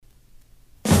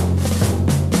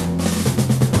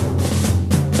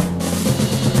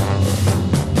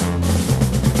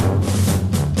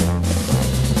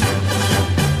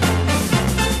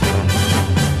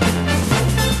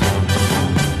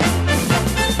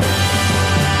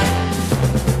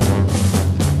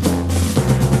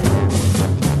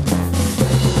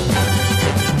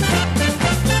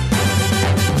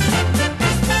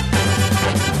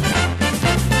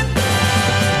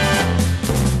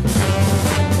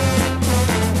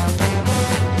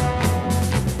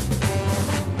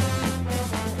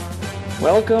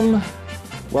Welcome,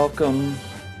 welcome,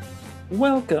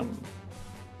 welcome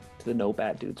to the No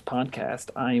Bad Dudes podcast.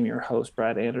 I am your host,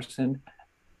 Brad Anderson,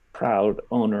 proud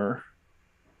owner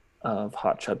of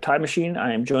Hot Chub Time Machine.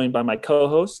 I am joined by my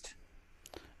co-host,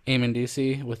 Eamon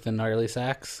Ducey with the gnarly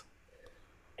sacks.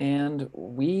 and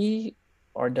we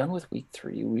are done with week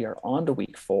 3. We are on to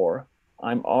week 4.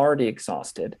 I'm already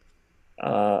exhausted.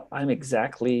 I'm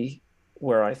exactly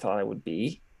where I thought I would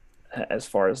be as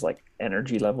far as like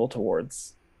energy level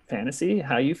towards fantasy.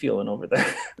 How you feeling over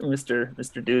there, Mr.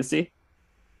 Ducey?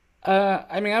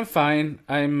 I'm fine.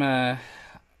 At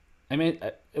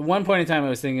one point in time, I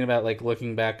was thinking about like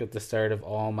looking back at the start of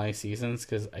all my seasons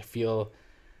because I feel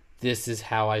this is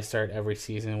how I start every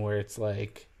season, where it's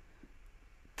like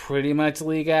pretty much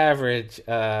league average.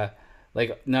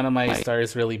 Like none of my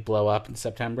stars really blow up in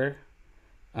September.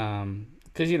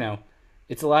 Because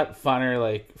it's a lot funner.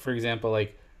 Like for example,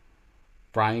 like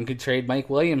Brian could trade Mike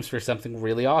Williams for something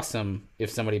really awesome if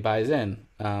somebody buys in.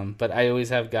 But I always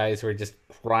have guys who are just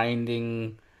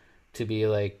grinding to be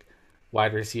like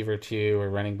wide receiver two or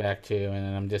running back two, and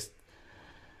then I'm just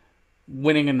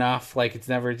winning enough. Like it's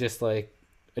never just like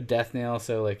a death nail.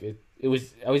 So like it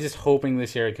was. I was just hoping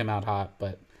this year it'd come out hot,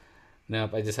 but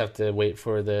nope. I just have to wait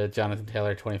for the Jonathan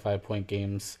Taylor 25-point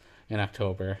games in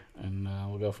October, and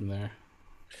we'll go from there.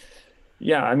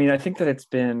 Yeah, I mean, I think that it's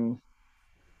been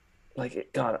like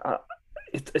God.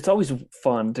 It's always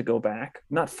fun to go back.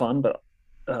 Not fun, but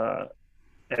uh,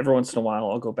 every once in a while,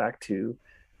 I'll go back to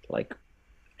like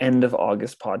end of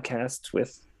August podcasts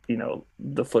with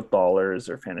the footballers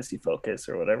or Fantasy Focus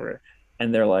or whatever,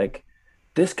 and they're like,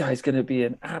 "This guy's going to be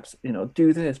an apps,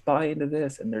 do this, buy into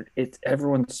this," and it's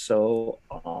everyone's so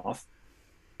off.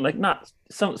 Like not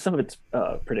some of it's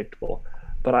predictable,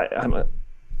 but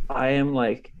I am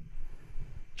like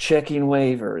checking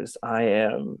waivers. I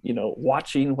am,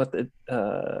 watching what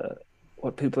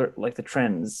people are like the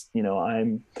trends.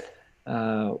 I'm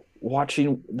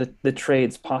watching the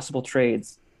trades, possible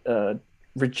trades,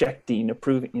 rejecting,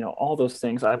 approving, all those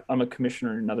things. I'm a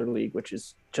commissioner in another league, which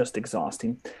is just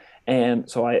exhausting, and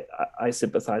so I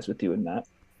sympathize with you in that.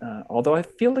 Although I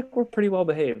feel like we're pretty well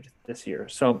behaved this year.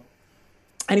 So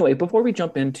anyway, before we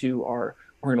jump into we're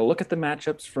going to look at the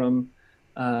matchups from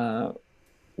uh,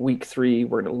 week 3.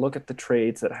 We're going to look at the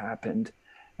trades that happened,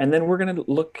 and then we're going to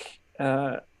look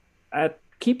at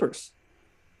keepers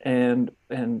and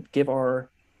give our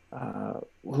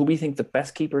who we think the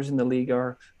best keepers in the league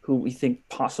are, who we think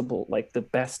possible like the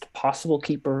best possible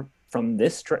keeper from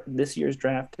this year's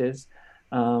draft is.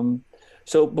 Um,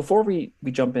 so before we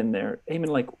jump in there, Eamon,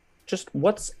 like just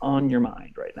what's on your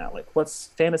mind right now? Like what's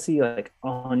fantasy like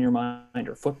on your mind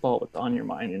or football what's on your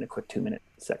mind in a quick 2-minute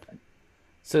segment?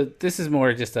 So this is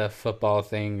more just a football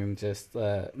thing and just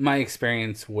my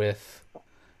experience with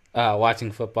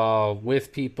watching football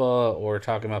with people or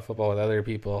talking about football with other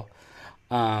people.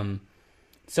 Um,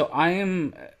 so I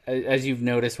am, as you've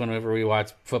noticed whenever we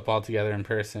watch football together in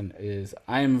person, is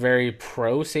I am very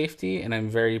pro safety and I'm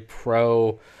very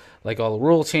pro like all the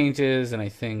rule changes, and I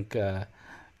think I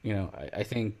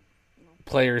think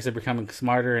players are becoming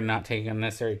smarter and not taking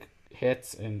unnecessary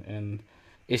hits and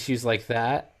issues like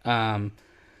that.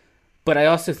 But I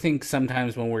also think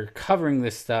sometimes when we're covering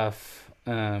this stuff,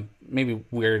 maybe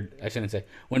weird, I shouldn't say,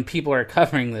 when people are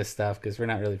covering this stuff, because we're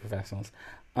not really professionals,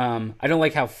 I don't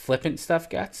like how flippant stuff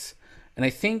gets. And I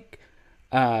think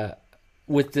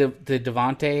with the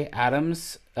Devonte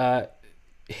Adams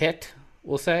hit,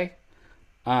 we'll say,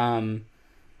 um,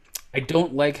 I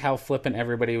don't like how flippant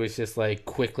everybody was just like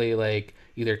quickly like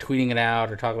either tweeting it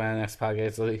out or talking about it in the next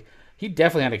podcast. So he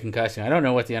definitely had a concussion. I don't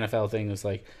know what the NFL thing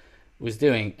was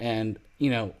doing. And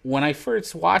when I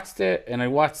first watched it and I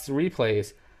watched the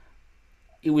replays,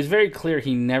 it was very clear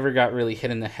he never got really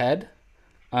hit in the head.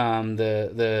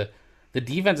 The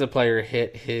defensive player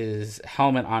hit his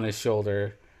helmet on his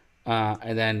shoulder,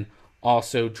 and then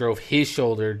also drove his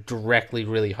shoulder directly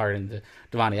really hard into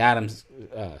Devontae Adams'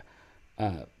 uh,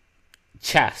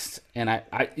 chest. And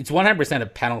it's 100% a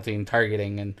penalty in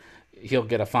targeting, and he'll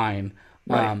get a fine.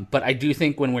 Right. But I do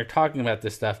think when we're talking about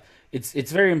this stuff,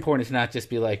 it's very important to not just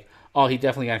be like, oh, he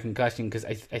definitely got a concussion, because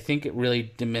I think it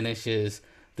really diminishes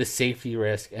the safety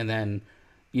risk. And then,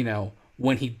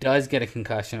 when he does get a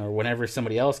concussion or whenever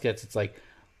somebody else gets, it's like,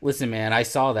 listen, man, I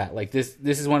saw that. Like this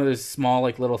is one of those small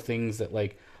like little things that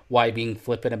like why being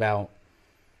flippant about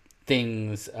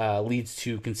things leads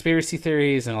to conspiracy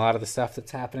theories and a lot of the stuff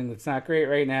that's happening that's not great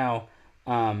right now.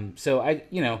 So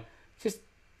just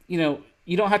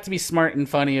you don't have to be smart and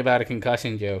funny about a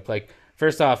concussion joke. Like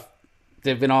first off,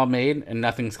 they've been all made and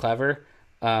nothing's clever.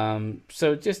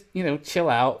 So just chill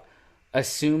out.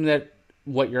 Assume that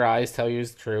what your eyes tell you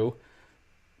is true.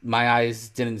 my eyes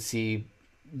didn't see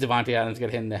Devontae Adams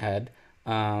get hit in the head,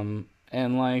 and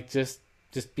like just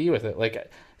be with it.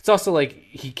 Like it's also like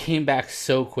he came back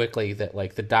so quickly that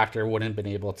like the doctor wouldn't have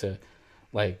been able to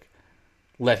like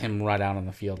let him run out on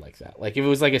the field like that. Like if it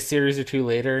was like a series or two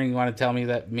later, and you want to tell me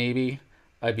that maybe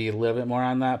I'd be a little bit more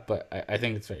on that, but I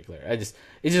think it's very clear. It's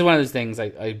just one of those things.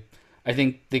 I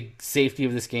think the safety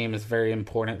of this game is very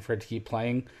important for it to keep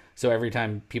playing. So every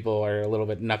time people are a little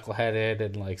bit knuckleheaded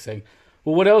and like saying,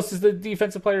 "Well, what else is the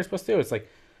defensive player supposed to do?" It's like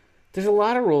there's a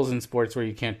lot of rules in sports where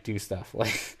you can't do stuff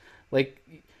like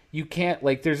you can't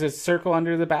like there's a circle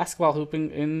under the basketball hoop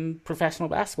in professional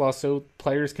basketball so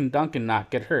players can dunk and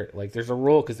not get hurt. Like there's a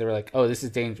rule because they were like, oh, this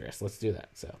is dangerous, let's do that.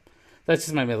 So that's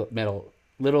just my middle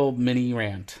little mini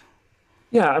rant.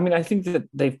 Yeah, I mean, I think that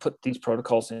they've put these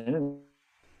protocols in,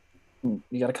 and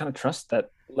you got to kind of trust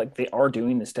that like they are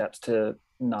doing the steps to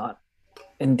not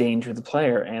endanger the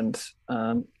player. And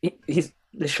he's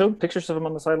they showed pictures of him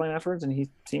on the sideline afterwards, and he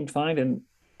seemed fine. And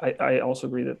I also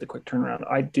agree that the quick turnaround.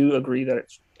 I do agree that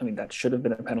it's. I mean, that should have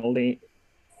been a penalty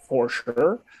for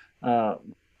sure. Uh,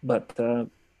 but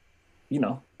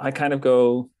I kind of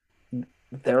go.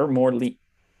 They're more.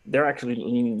 They're actually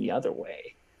leaning the other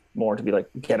way more to be like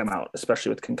get him out, especially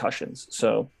with concussions.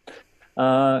 So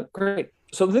great.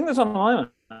 So the thing that's on my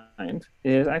mind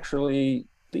is actually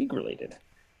league related,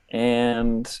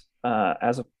 and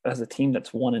as a team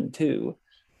that's 1-2,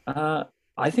 uh,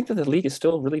 I think that the league is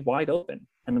still really wide open,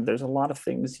 and there's a lot of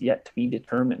things yet to be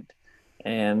determined,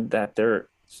 and that there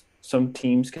some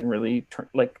teams can really turn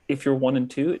like if you're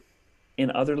 1-2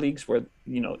 in other leagues where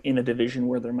in a division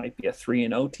where there might be a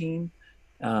 3-0 team,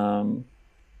 um,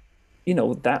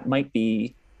 that might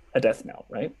be a death knell,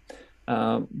 right?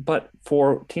 But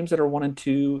for teams that are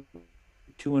 1-2,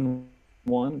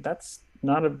 2-1, that's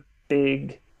not a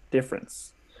big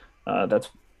difference.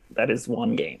 That is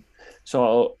one game.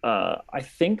 So I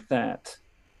think that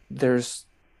there's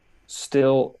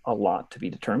still a lot to be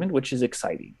determined, which is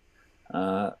exciting.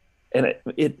 Uh, and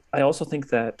I also think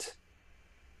that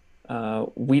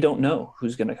we don't know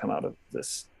who's going to come out of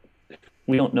this.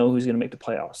 We don't know who's going to make the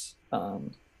playoffs.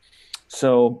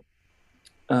 So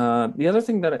the other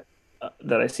thing that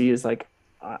I see is like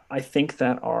I think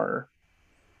that our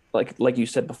like you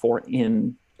said before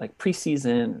in like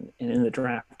preseason and in the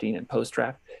drafting and post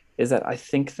draft is that I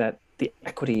think that the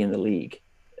equity in the league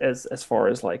as far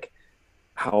as like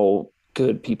how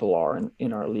good people are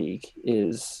in our league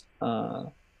is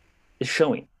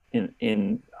showing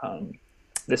in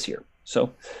this year.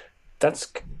 So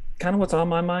that's kind of what's on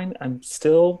my mind. I'm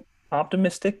still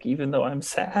optimistic, even though I'm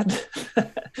sad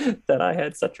that I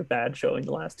had such a bad showing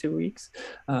the last 2 weeks.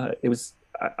 It was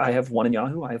I have one in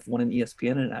Yahoo, I have one in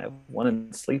ESPN, and I have one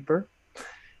in Sleeper.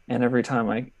 And every time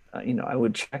I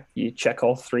would check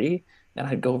all three, and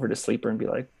I'd go over to Sleeper and be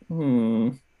like,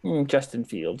 Justin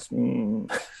Fields.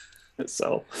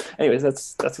 So, anyways,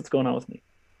 that's what's going on with me.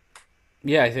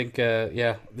 Yeah, I think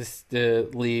this the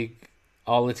league,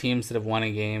 all the teams that have won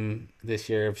a game this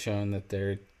year have shown that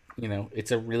they're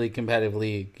it's a really competitive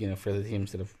league for the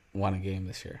teams that have won a game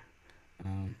this year.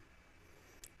 Um,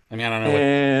 I mean, I don't know what.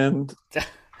 And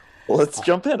let's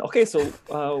jump in. Okay, so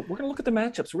we're gonna look at the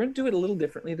matchups. We're gonna do it a little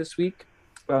differently this week.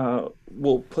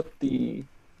 We'll put the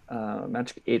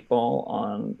Magic 8 Ball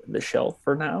on the shelf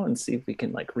for now and see if we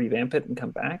can like revamp it and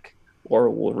come back, or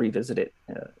we'll revisit it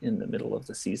in the middle of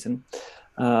the season.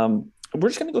 We're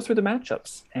just gonna go through the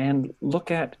matchups and look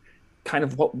at kind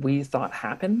of what we thought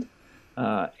happened,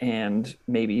 and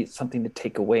maybe something to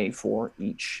take away for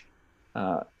each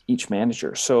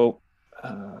manager. So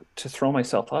to throw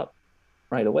myself up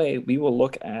right away, we will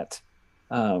look at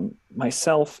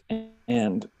myself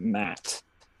and Matt,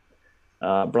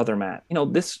 brother Matt.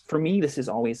 This for me, this is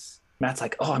always Matt's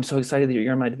like, oh, I'm so excited that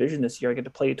you're in my division this year. I get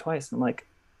to play you twice. And I'm like,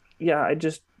 yeah,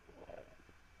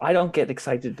 I don't get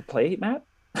excited to play Matt.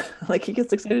 Like he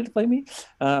gets excited to play me.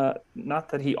 Not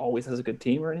that he always has a good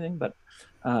team or anything, but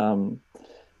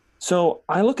so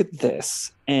I look at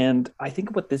this, and I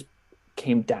think what this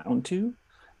came down to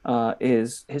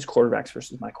is his quarterbacks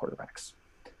versus my quarterbacks.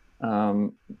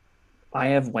 Um, I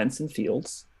have Wentz and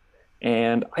Fields,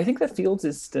 and I think that Fields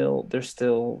is there's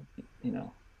still,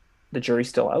 the jury's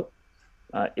still out.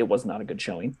 It was not a good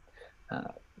showing.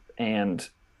 And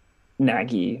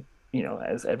Nagy,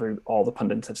 as all the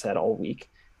pundits have said all week,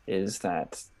 is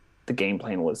that the game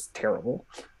plan was terrible.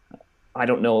 I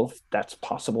don't know if that's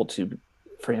possible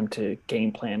for him to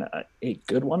game plan a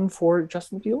good one for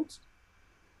Justin Fields.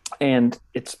 And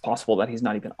it's possible that he's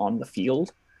not even on the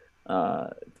field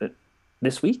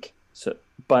this week. So,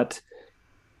 but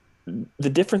the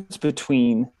difference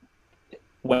between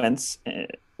Wentz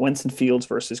and Fields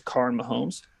versus Carr and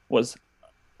Mahomes was,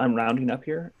 I'm rounding up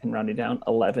here and rounding down,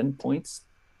 11 points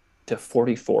to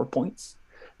 44 points.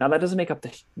 Now that doesn't make up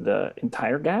the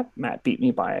entire gap. Matt beat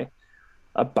me by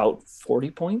about 40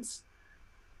 points,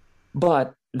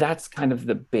 but that's kind of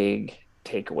the big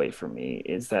takeaway for me,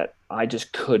 is that I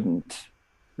just couldn't,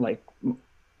 like,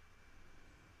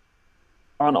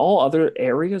 on all other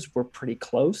areas we're pretty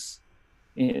close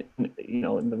in,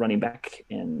 in the running back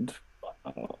and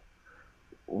uh,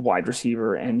 wide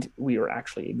receiver, and we were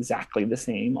actually exactly the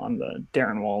same on the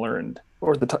Darren Waller and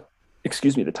or the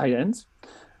tight ends.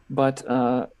 But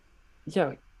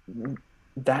yeah,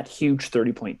 that huge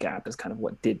 30-point gap is kind of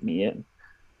what did me in.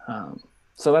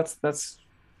 So that's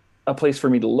a place for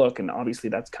me to look, and obviously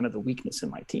that's kind of the weakness in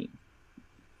my team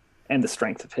and the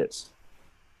strength of his.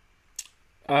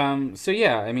 So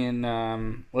yeah, I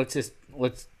mean, let's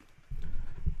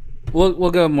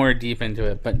we'll go more deep into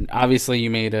it. But obviously, you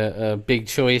made a big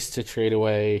choice to trade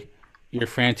away your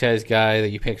franchise guy that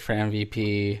you picked for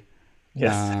MVP.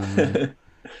 Yes.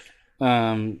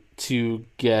 To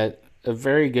get a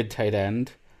very good tight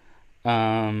end.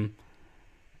 And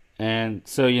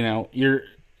so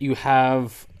you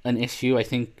have an issue. I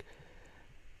think,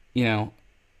 you know,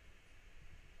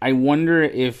 I wonder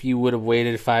if you would have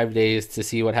waited 5 days to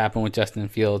see what happened with Justin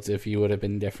Fields if you would have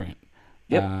been different.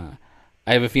 Yep.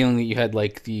 I have a feeling that you had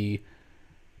like even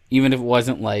if it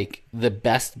wasn't like the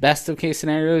best of case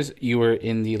scenarios, you were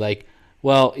in the like,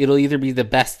 well, it'll either be the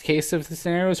best case of the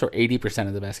scenarios or 80%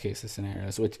 of the best case of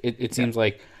scenarios, which it seems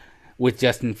like with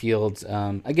Justin Fields.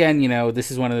 Again, this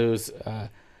is one of those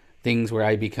things where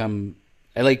I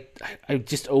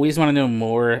just always want to know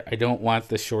more. I don't want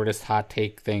the shortest hot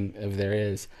take thing if there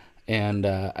is. And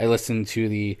I listened to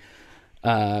the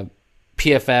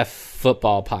PFF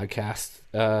football podcast.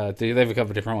 They have a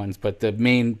couple of different ones, but the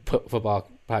main football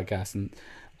podcast, and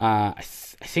I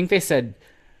think they said,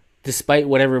 despite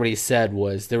what everybody said,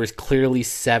 was there was clearly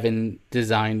 7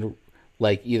 designed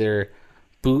like either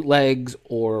bootlegs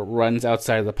or runs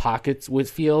outside of the pockets with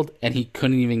Field, and he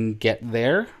couldn't even get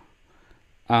there.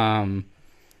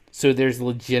 So there's a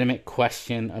legitimate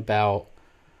question about,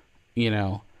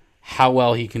 how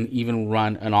well he can even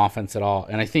run an offense at all.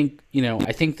 And I think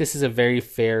this is a very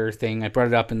fair thing. I brought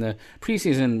it up in the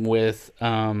preseason with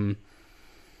Urban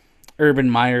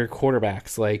Meyer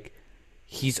quarterbacks. Like,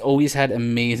 he's always had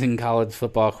amazing college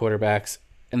football quarterbacks,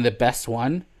 and the best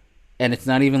one, and it's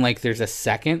not even like there's a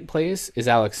second place, is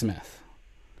Alex Smith.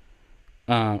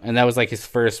 And that was like his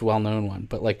first well-known one.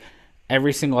 But like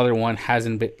every single other one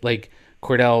hasn't been like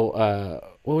Cordell.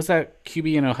 What was that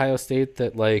QB in Ohio State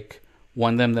that like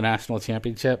won them the national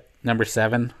championship? Number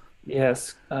 7.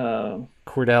 Yes.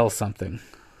 Cordell something.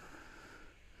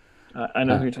 I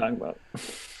know who you're talking about.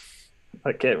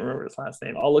 I can't remember his last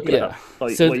name. I'll look it up.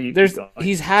 So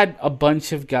he's had a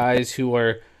bunch of guys who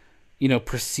are,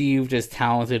 perceived as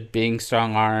talented, being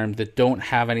strong-armed, that don't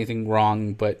have anything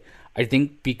wrong. But I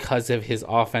think because of his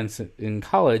offense in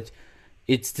college,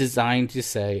 it's designed to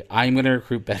say, I'm going to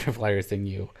recruit better players than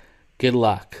you. Good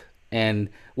luck. And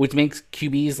which makes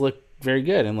QBs look very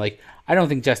good. And like, I don't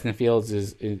think Justin Fields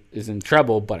is in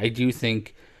trouble, but I do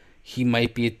think he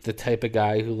might be the type of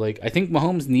guy who, like, I think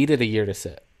Mahomes needed a year to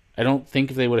sit. I don't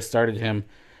think if they would have started him,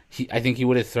 I think he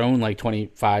would have thrown like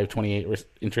 25, 28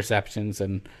 interceptions,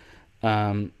 and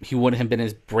he wouldn't have been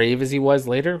as brave as he was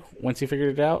later once he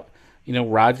figured it out.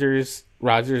 Rodgers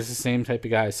is the same type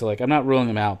of guy, so like I'm not ruling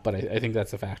him out, but I think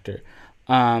that's a factor.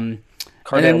 Cardale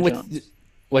Jones.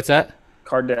 What's that?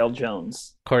 Cardale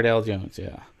Jones. Cardale Jones,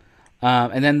 yeah.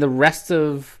 And then the rest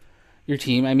of your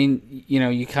team, I mean,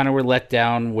 you kind of were let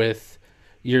down with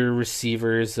your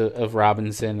receivers of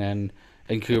Robinson and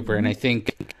Cooper. And I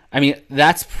think,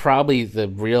 that's probably the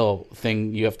real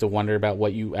thing you have to wonder about,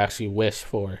 what you actually wish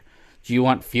for. Do you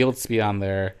want Fields to be on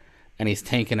there and he's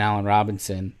tanking Allen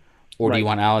Robinson? Or do you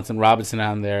want Allen Robinson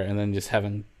on there and then just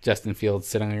having Justin Fields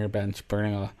sitting on your bench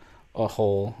burning a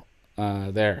hole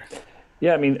there?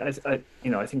 Yeah,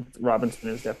 I think Robinson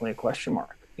is definitely a question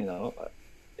mark,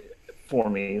 for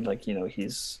me. Like,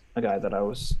 he's a guy that I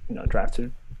was,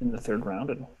 drafted in the 3rd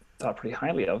round and thought pretty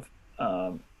highly of.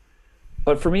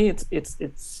 But for me,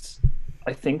 it's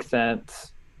I think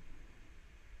that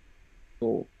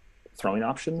throwing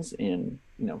options in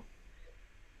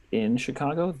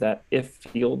Chicago, that if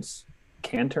Fields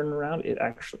can turn around, it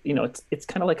actually, it's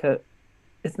kind of like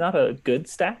it's not a good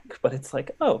stack, but it's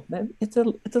like, oh man, it's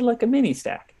like a mini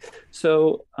stack.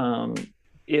 So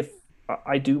if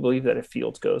I do believe that if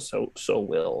Fields goes, so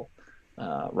will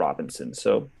Robinson.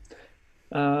 So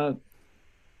and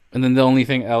then the only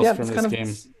thing else from this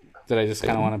game that I just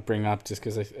kind of want to bring up, just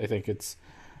because I think it's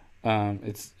kind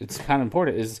of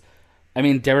important, is I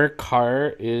mean, Derek Carr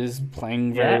is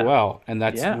playing very Yeah, well, and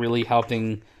that's yeah. really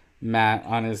helping Matt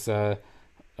on his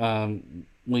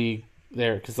league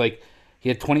there because like he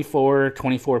had 24,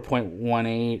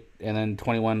 24.18, and then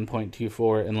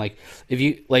 21.24, and like if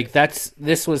you like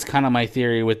this was kind of my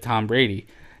theory with Tom Brady.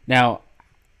 Now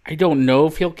I don't know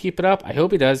if he'll keep it up. I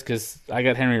hope he does because I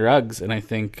got Henry Ruggs, and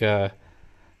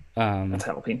um That's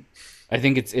helping. I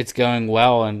think it's going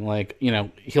well, and like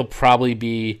he'll probably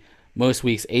be most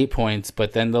weeks 8 points,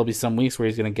 but then there'll be some weeks where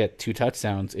he's going to get 2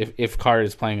 touchdowns if Carr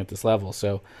is playing at this level.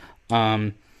 So,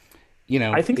 um,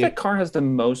 I think that it Carr has the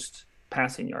most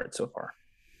passing yards so far.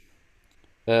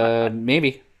 I,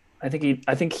 maybe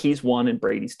I think he's one and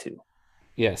Brady's two.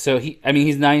 yeah. So I mean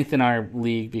he's ninth in our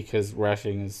league because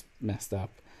rushing is messed up.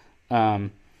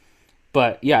 Um,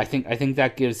 but yeah, I think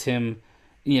that gives him,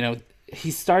 you know,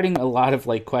 he's starting a lot of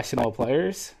like questionable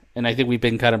players, and I think we've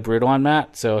been kind of brutal on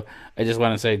Matt. So I just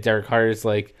want to say Derek Carr is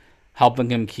like helping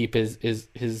him keep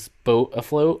his boat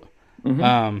afloat. Hmm.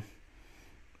 Um,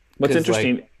 What's because like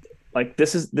interesting, like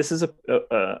this is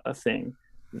a thing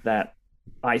that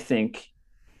I think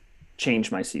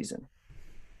changed my season,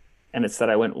 and it's that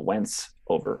I went Wentz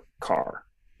over Carr.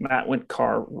 Matt went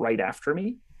Carr right after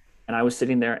me, and I was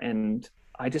sitting there and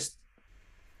I just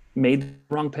made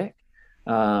the wrong pick.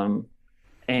 Um,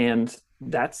 and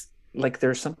that's like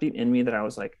there's something in me that I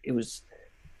was like, it was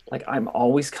like I'm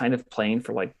always kind of playing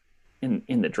for like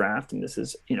in the draft, and this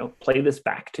is play this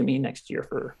back to me next year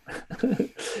for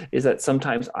is that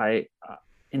sometimes I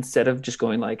instead of just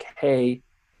going like, hey,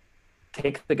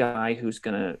 take the guy who's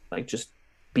gonna like just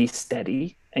be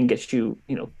steady and get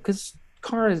because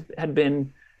Carr had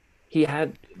been he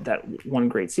had that one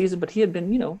great season, but he had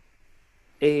been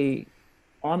a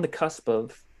on the cusp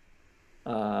of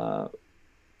uh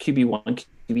QB1,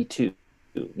 QB2,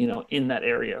 in that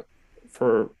area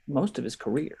for most of his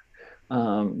career.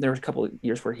 There was a couple of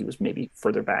years where he was maybe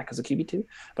further back as a QB2,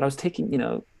 but I was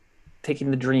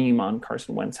taking the dream on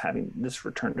Carson Wentz having this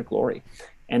return to glory.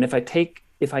 And if I take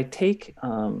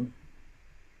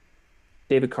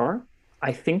David Carr,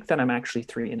 I think that I'm actually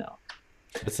 3-0.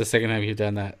 it's the second time you've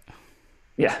done that.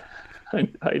 Yeah, I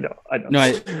know, I No,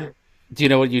 know. do you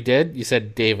know what you did? You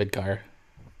said David Carr.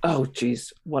 Oh,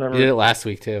 geez, You did it whatever. last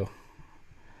week too.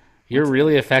 You're What's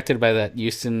really affected by that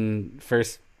Houston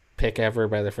first pick ever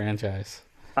by the franchise.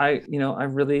 I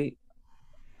really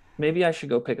maybe I should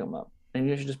go pick him up.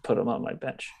 Maybe I should just put him on my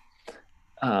bench.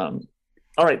 Um,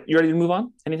 all right, you ready to move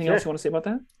on? Anything else Sure. you want to say about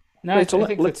that? No, Great. So I let,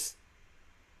 think let's.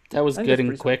 that was I think good that's and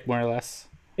pretty solid. quick, more or less.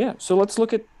 Yeah. So let's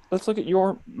look at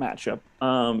your matchup.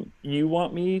 You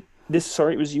want me this?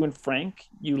 Sorry, it was you and Frank.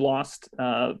 You lost.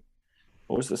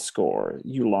 What was the score?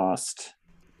 You lost.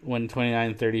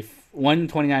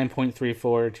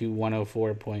 129.34 to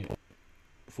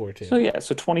 104.42. So yeah.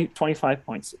 So 25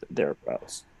 points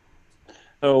thereabouts.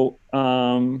 So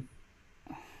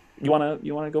you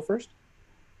wanna go first?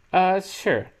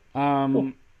 Sure.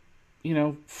 Cool.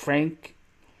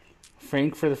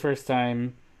 Frank for the first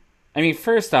time. I mean,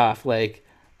 first off, like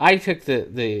I took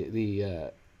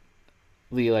the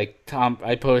like Tom.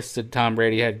 I posted Tom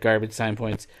Brady had garbage time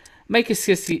points. Mike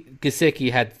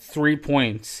Gesicki had 3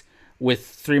 points with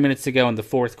 3 minutes to go in the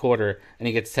fourth quarter, and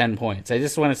he gets 10 points. I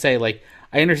just want to say, like,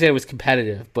 I understand it was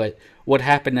competitive, but what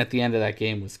happened at the end of that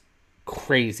game was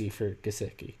crazy for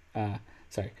Gesicki.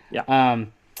 Sorry. Yeah.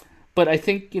 Um, but I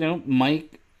think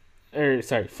Mike, or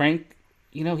sorry Frank,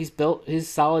 he's built his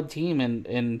solid team,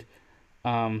 and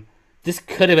um, this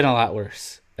could have been a lot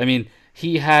worse. I mean,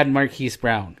 he had Marquise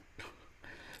Brown,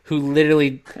 who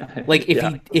literally, like, if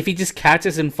Yeah. he just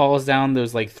catches and falls down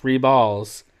those like 3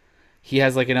 balls, he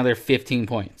has like another 15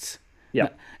 points. Yeah.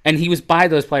 And he was by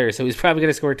those players, so he's probably going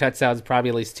to score touchdowns, probably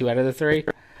at least 2 out of the 3.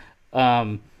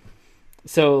 Um,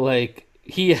 so like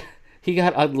he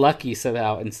got unlucky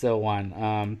somehow and still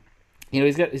won.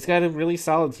 He's got a really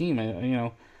solid team.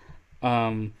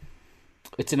 Um,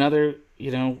 it's another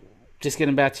just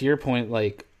getting back to your point,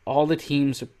 like all the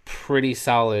teams are pretty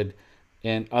solid,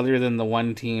 and other than the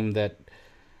one team that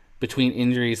between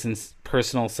injuries and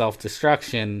personal self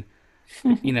destruction,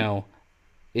 you know,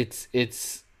 it's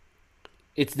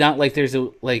it's not like there's a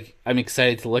like I'm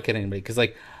excited to look at anybody because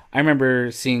like I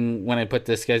remember seeing when I put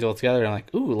this schedule together, I'm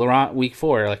like, ooh, Laurent week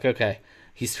 4, like okay,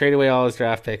 he's traded away all his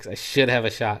draft picks. I should have a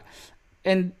shot,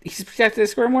 and he's projected to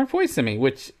score more points than me,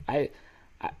 which I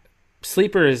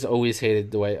sleeper has always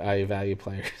hated the way I value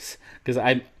players because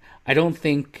I don't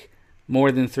think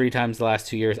more than 3 times the last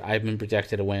 2 years I've been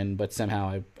projected to win, but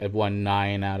somehow I've won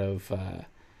 9 out of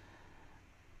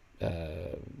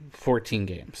 14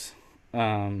 games.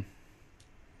 Um,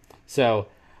 so,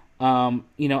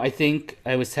 I think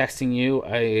I was texting you.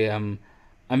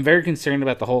 I'm very concerned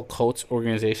about the whole Colts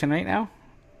organization right now.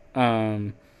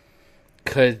 Um,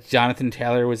 because Jonathan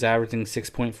Taylor was averaging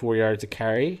 6.4 yards a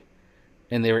carry,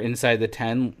 and they were inside the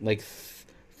 10 like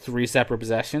three separate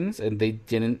possessions, and they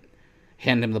didn't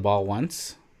hand him the ball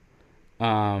once.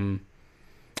 Um,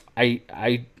 I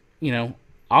you know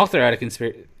I'll throw out a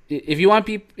conspiracy. If you want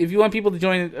people to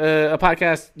join a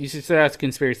podcast, you should throw out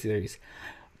conspiracy theories.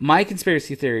 My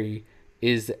conspiracy theory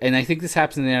is, and I think this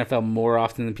happens in the NFL more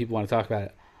often than people want to talk about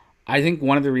it. I think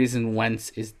one of the reasons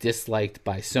Wentz is disliked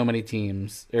by so many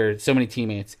teams or so many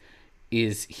teammates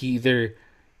is he either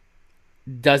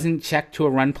doesn't check to a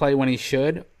run play when he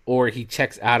should, or he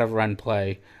checks out of run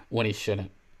play when he shouldn't.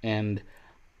 And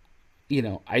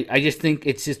I just think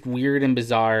it's just weird and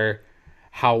bizarre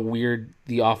how weird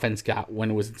the offense got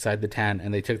when it was inside the 10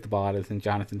 and they took the ball out of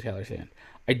Jonathan Taylor's hand.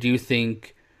 I do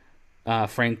think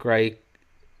Frank Reich,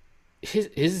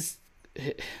 his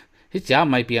job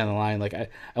might be on the line. Like I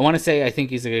want to say I think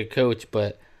he's a good coach,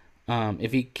 but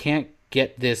if he can't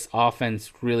get this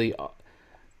offense really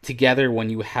together when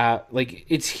you have like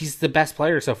he's the best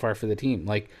player so far for the team.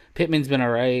 Like Pittman's been all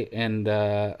right, and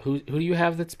who do you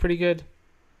have that's pretty good?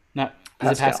 Not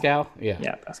is it Pascal?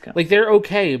 Yeah, Pascal. Like they're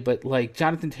okay, but like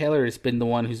Jonathan Taylor has been the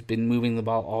one who's been moving the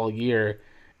ball all year,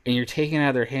 and you're taking it out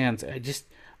of their hands.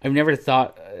 I've never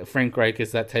thought Frank Reich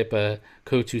is that type of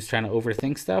coach who's trying to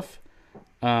overthink stuff.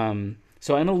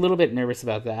 So I'm a little bit nervous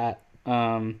about that.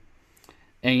 And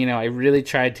I really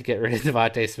tried to get rid of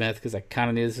Devontae Smith because I kind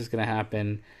of knew this was going to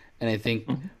happen. And I think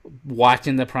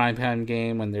watching the primetime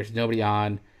game when there's nobody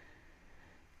on,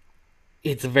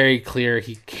 it's very clear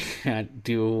he can't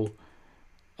do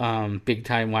big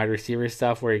time wide receiver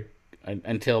stuff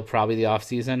until probably the off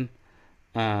season.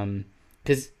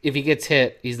 Because if he gets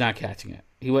hit, he's not catching it.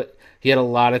 He had a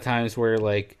lot of times where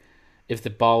like if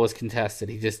the ball was contested,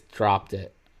 he just dropped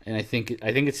it. And I think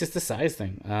it's just a size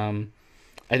thing.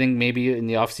 I think maybe in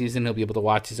the off season he'll be able to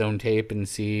watch his own tape and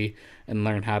see and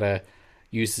learn how to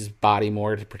use his body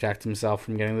more to protect himself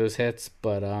from getting those hits.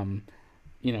 But I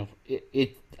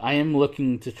am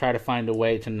looking to try to find a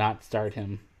way to not start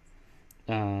him.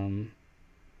 And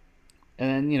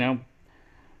then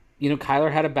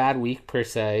Kyler had a bad week per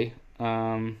se,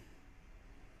 and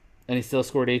he still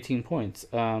scored 18 points.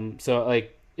 So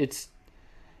like it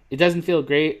doesn't feel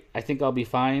great. I think I'll be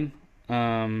fine.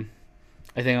 I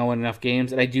think I'll win enough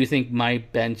games, and I do think my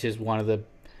bench is one of the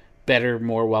better,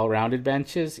 more well-rounded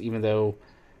benches, even though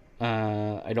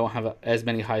I don't have as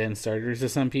many high-end starters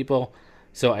as some people.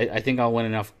 So I think I'll win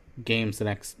enough games the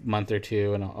next month or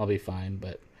two, and I'll be fine.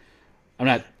 But I'm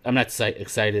not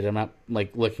excited. I'm not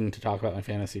like looking to talk about my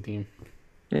fantasy team.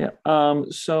 Yeah.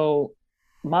 So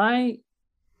my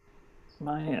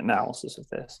analysis of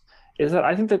this is that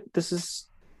I think that this is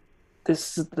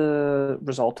the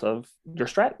result of your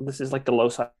strat. This is like the low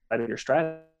side of your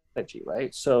strategy,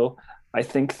 right? So I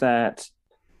think that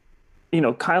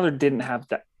Kyler didn't have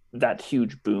that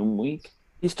huge boom week.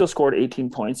 He still scored 18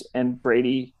 points, and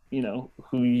Brady,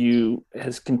 who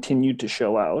has continued to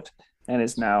show out and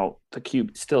is now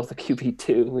still the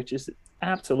QB2, which is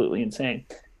absolutely insane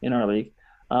in our league.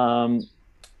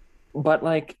 But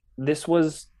like this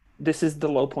is the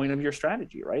low point of your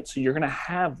strategy, right? So you're going to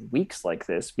have weeks like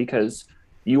this because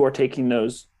you are taking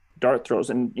those dart throws,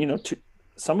 and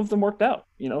some of them worked out.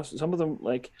 Some of them,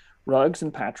 like Ruggs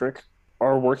and Patrick,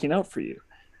 are working out for you.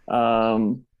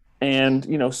 And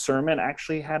Sermon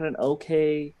actually had an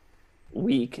okay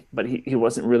week, but he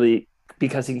wasn't really,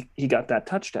 because he got that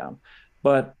touchdown.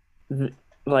 But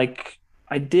like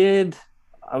I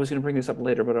was going to bring this up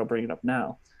later, but I'll bring it up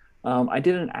now. I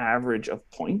did an average of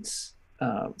points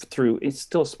through, it's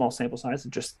still a small sample size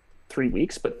of just 3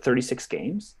 weeks, but 36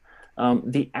 games.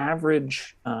 The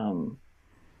average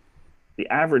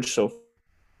so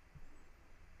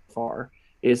far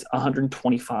is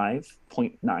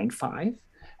 125.95.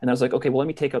 And I was like, okay, well, let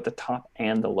me take out the top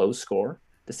and the low score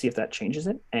to see if that changes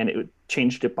it. And it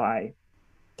changed it by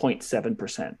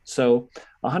 0.7%. So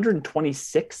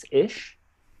 126-ish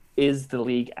is the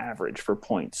league average for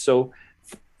points. So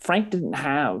Frank didn't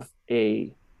have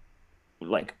he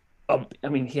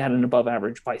had an above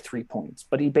average by 3 points,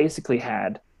 but he basically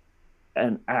had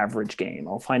an average game.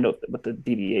 I'll find out what the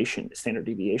standard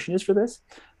deviation is for this,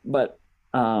 but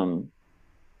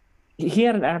he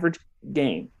had an average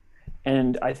game.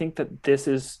 And I think that this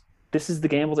is the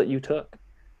gamble that you took.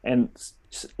 And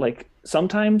like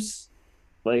sometimes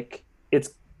like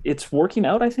it's working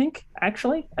out. I think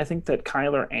that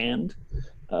Kyler and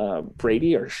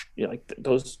Brady are like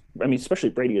those. I mean, especially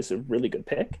Brady is a really good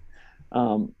pick.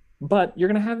 But you're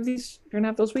gonna have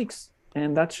those weeks,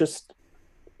 and that's just.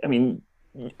 I mean,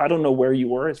 I don't know where you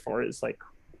were as far as like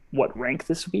what rank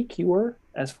this week you were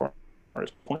as far as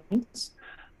points.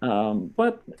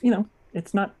 But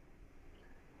it's not.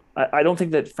 I don't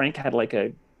think that Frank had like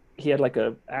a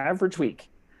average week,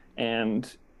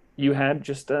 and you had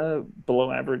just a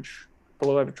below average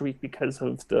week because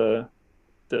of the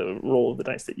roll of the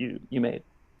dice that you made.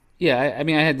 Yeah, I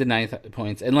mean, I had the ninth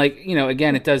points, and like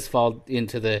again, it does fall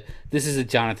into the this is a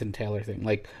Jonathan Taylor thing.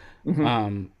 Like,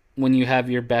 Mm-hmm. when you have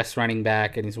your best running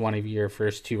back and he's one of your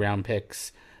first 2 round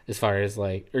picks, as far as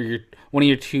like, or your one of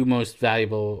your two most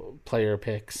valuable player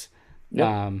picks, Yep.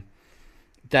 um,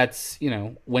 that's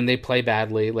when they play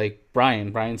badly. Like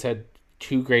Brian's had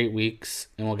 2 great weeks,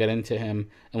 and we'll get into him,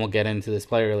 and we'll get into this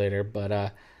player later. But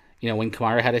when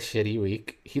Kamara had a shitty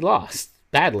week, he lost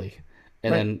badly,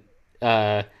 and Right.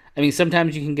 then I mean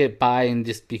sometimes you can get by and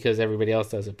just because everybody else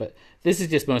does it, but this is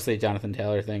just mostly a Jonathan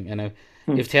Taylor thing. And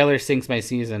Hmm. if Taylor sinks my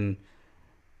season,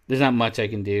 there's not much I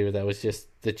can do. That was just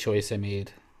the choice I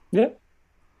made. Yeah.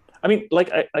 I mean,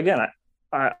 like again,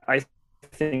 I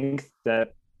think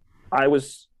that I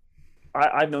was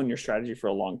I've known your strategy for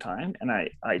a long time, and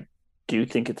I do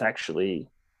think it's actually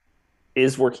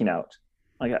is working out.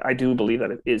 Like I do believe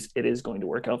that it is going to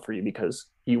work out for you because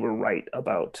you were right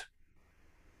about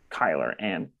Kyler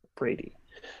and Brady.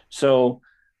 So,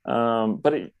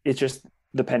 but it's just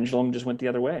the pendulum just went the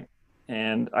other way,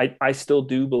 and I still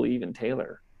do believe in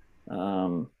Taylor,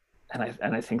 um,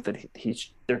 and I think that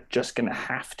they're just going to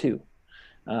have to.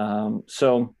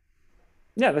 So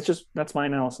yeah, that's my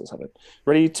analysis of it.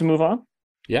 Ready to move on?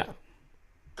 Yeah.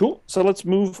 Cool. So let's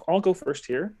move. I'll go first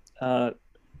here.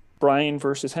 Brian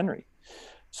versus Henry.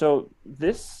 So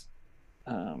this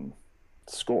um,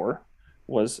 score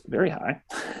was very high.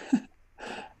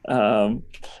 um,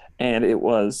 and it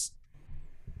was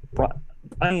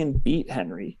Brian beat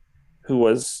Henry, who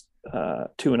was 2-0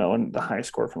 and the high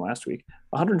score from last week,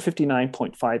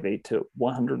 159.58 to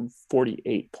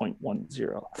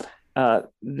 148.10.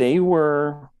 They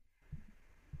were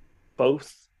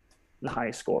both the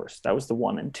high scores. That was the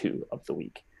 1 and 2 of the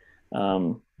week.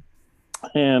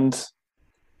 And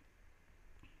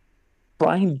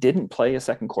Brian didn't play a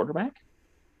second quarterback,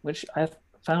 which I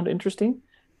found interesting.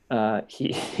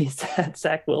 He's had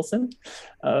Zach Wilson,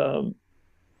 um,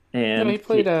 No, he and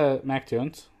played Mac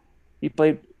Jones. he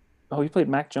played. Oh, he played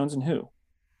Mac Jones and who?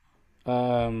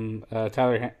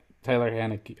 Tyler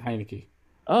Heineke.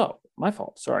 Oh, my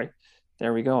fault. Sorry.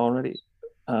 There we go already.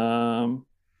 Um,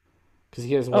 Because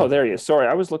he has oh, what? there he is. Sorry,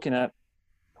 I was looking at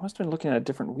a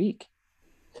different week.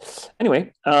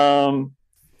 Anyway, and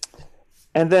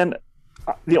then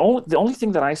the only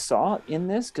thing that I saw in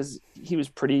this, because he was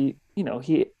pretty,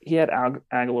 he had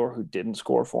Aguilar who didn't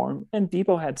score for him, and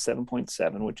Debo had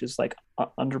 7.7, which is like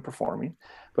underperforming.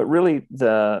 But really,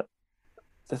 the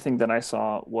thing that I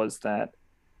saw was that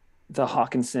the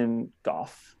Hawkinson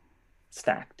Goff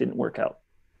stack didn't work out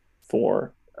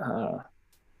for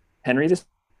Henry this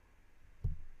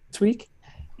week,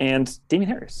 and Damien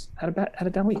Harris had a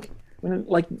down week. I mean,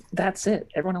 like that's it.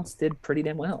 Everyone else did pretty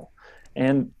damn well,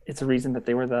 and it's a reason that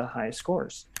they were the highest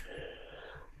scores.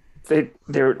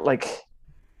 They're like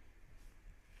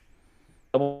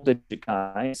double digit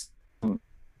guys,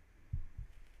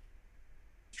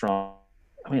 strong.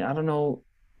 I mean, I don't know.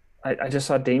 I just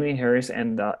saw Damien Harris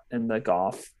and the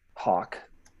Goff Hawk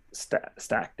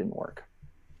stack didn't work.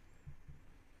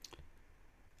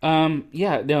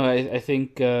 Yeah, no, I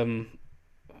think,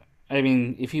 I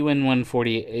mean, if you win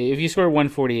 140, if you score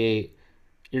 148,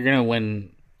 you're gonna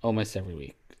win almost every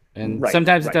week. And Right,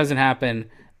 sometimes it right. doesn't happen,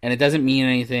 and it doesn't mean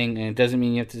anything, and it doesn't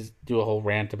mean you have to do a whole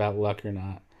rant about luck or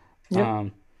not. Yep.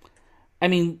 Um, I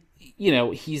mean,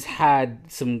 he's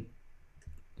had some.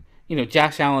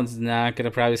 Josh Allen's not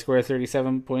gonna probably score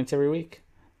 37 points every week.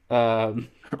 Um,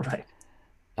 Right.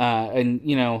 and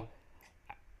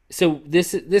so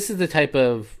this is the type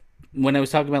of when I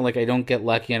was talking about like I don't get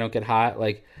lucky, I don't get hot.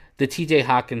 Like the T.J.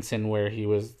 Hawkinson where he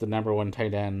was the number one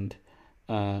tight end,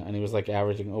 and he was like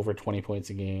averaging over 20 points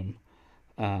a game.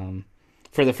 Um,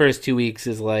 for the first 2 weeks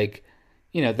is like,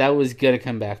 that was gonna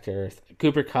come back to earth.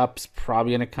 Cooper Cup's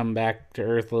probably gonna come back to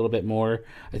earth a little bit more.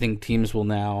 I think teams will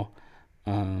now,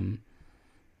 um,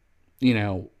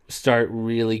 start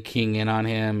really keying in on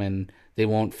him, and they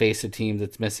won't face a team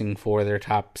that's missing 4 of their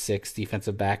top 6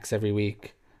 defensive backs every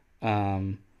week.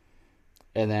 Um,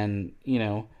 and then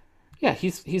yeah,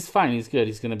 he's fine. He's good.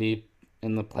 He's gonna be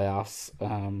in the playoffs.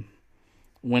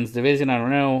 Wins division. I don't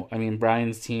know. I mean,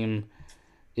 Brian's team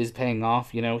is paying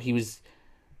off. He was.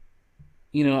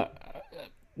 You know,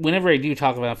 whenever I do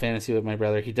talk about fantasy with my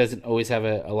brother, he doesn't always have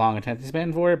a long attention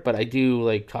span for it. But I do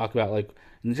like talk about like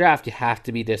in the draft, you have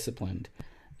to be disciplined,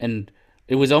 and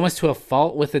it was almost to a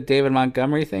fault with the David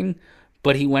Montgomery thing.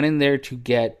 but he went in there to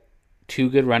get two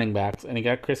good running backs, and he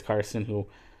got Chris Carson, who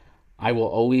I will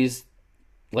always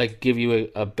like give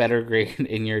you a better grade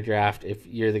in your draft if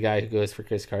you're the guy who goes for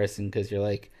Chris Carson, because you're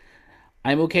like,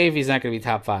 I'm okay if he's not going to be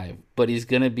top five, but he's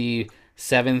going to be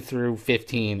 7 through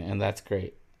 15, and that's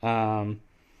great. And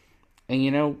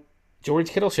George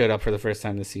Kittle showed up for the first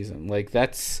time this season. Like,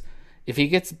 that's, if he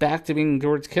gets back to being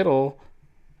George Kittle,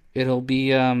 it'll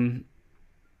be a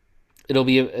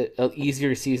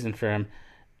easier season for him.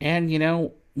 And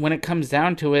when it comes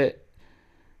down to it,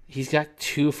 he's got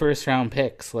 2 first round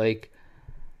picks. Like,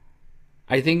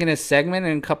 I think in a segment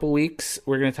in a couple weeks,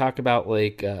 we're going to talk about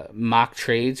like mock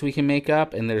trades we can make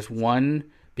up. And there's one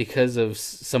because of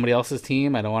somebody else's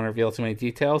team. I don't want to reveal too many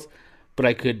details, but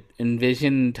I could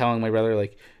envision telling my brother,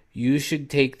 like, you should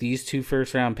take these 2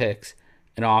 first round picks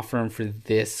and offer them for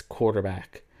this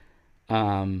quarterback.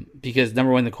 Because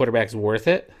number one, the quarterback's worth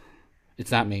it.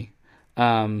 It's not me.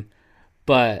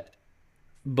 But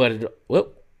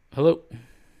whoop, hello.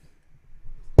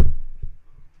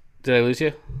 Did I lose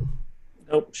you?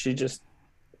 Nope, she just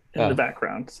in the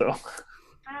background. So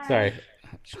Sorry.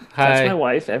 that's Hi. my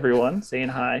wife, everyone, saying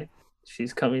hi.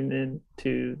 She's coming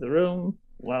into the room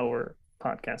while we're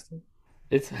podcasting.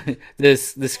 It's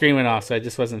this the screen went off, so I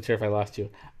just wasn't sure if I lost you.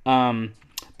 Um,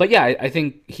 but yeah, I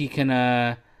think he can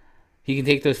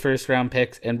take those 1st round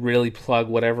picks and really plug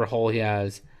whatever hole he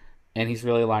has, and he's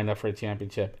really lined up for a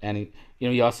championship. And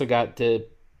he also got the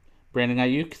Brandon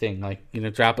Ayuk thing, like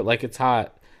drop it like it's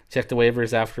hot. Check the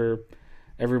waivers after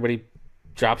everybody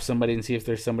drops somebody and see if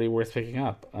there's somebody worth picking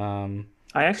up.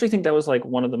 I actually think that was like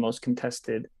one of the most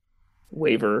contested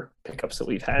waiver pickups that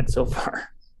we've had so far.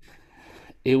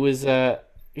 It was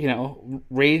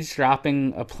rage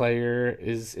dropping a player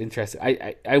is interesting.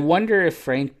 I wonder if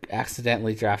Frank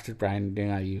accidentally drafted Brian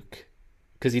Ayuk,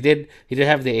 because he did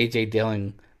have the AJ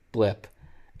Dillon blip,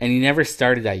 and he never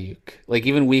started Ayuk. Like,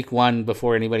 even week one,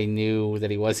 before anybody knew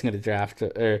that he wasn't going to draft,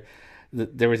 or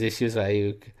there was issues with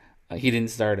Ayuk, he didn't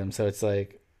start him. So it's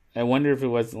like, I wonder if it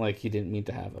wasn't like he didn't mean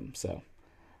to have him. So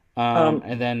and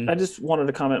I then just wanted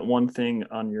to comment one thing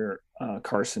on your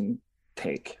Carson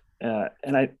take,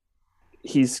 and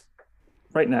he's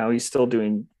right now he's still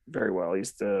doing very well.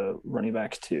 He's the running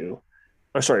back two,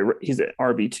 or sorry, he's at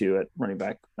RB2 at running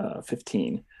back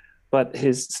 15, but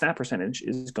his snap percentage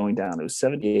is going down. It was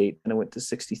 78, and it went to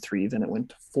 63, then it went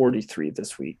to 43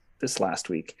 this last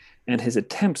week, and his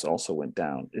attempts also went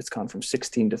down. It's gone from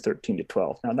 16 to 13 to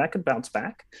 12. Now that could bounce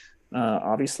back,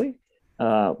 obviously,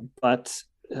 but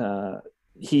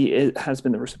has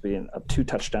been the recipient of 2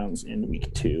 touchdowns in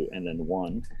week 2 and then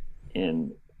 1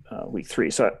 in week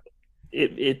 3. So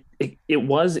he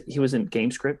was in game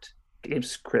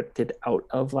scripted out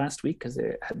of last week because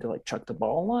they had to like chuck the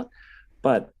ball a lot,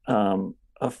 but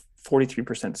a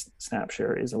 43% snap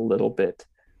share is a little bit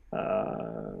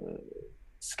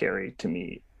scary to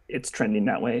me. It's trending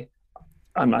that way.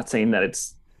 I'm not saying that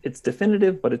it's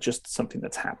definitive, but it's just something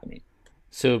that's happening.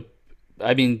 so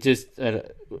I mean, just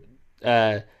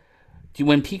when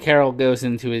Pete Carroll goes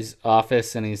into his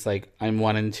office and he's like, "I'm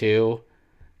 1-2,"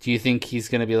 do you think he's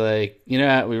gonna be like,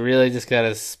 we really just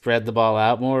gotta spread the ball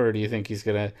out more, or do you think he's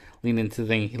gonna lean into the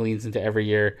thing he leans into every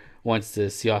year once the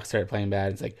Seahawks start playing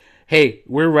bad? It's like, hey,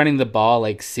 we're running the ball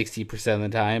like 60% of the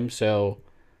time, so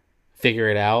figure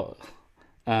it out.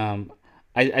 Um,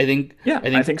 I think, Yeah,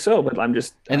 I think so, but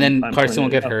and then I'm Carson pointing will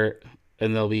it get out. hurt,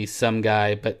 and there'll be some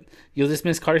guy, but you'll just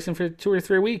miss Carson for 2 or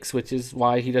 3 weeks, which is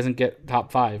why he doesn't get top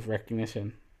five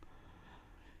recognition.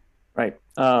 Right.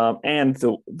 And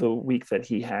the week that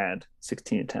he had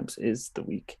 16 attempts is the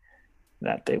week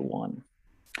that they won.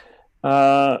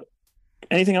 Uh,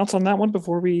 Anything else on that one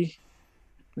before we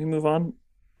move on?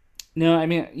 No, I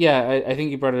mean, yeah, I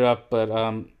think you brought it up, but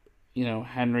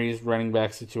Henry's running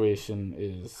back situation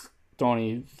is the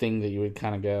only thing that you would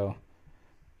kind of go,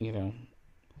 you know,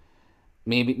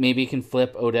 maybe he can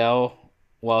flip Odell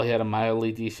while he had a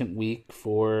mildly decent week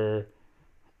for,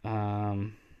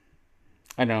 um,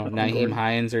 I don't know, Melvin Naheem Gordon.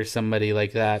 Hines or somebody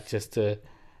like that, just to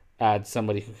add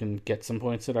somebody who can get some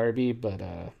points at RB. But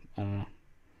I don't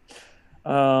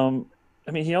know.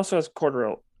 I mean, he also has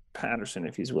Cordero Patterson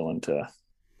if he's willing to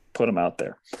put him out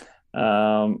there.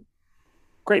 Um,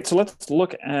 Great. So let's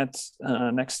look at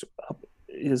next up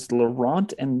is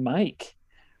Laurent and Mike,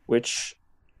 which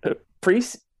pre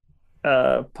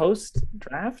post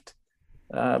draft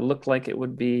looked like it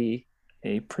would be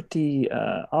a pretty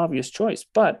obvious choice,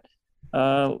 but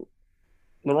uh,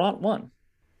 Laurent won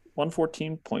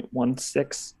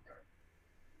 114.16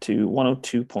 to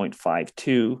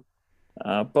 102.52,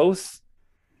 both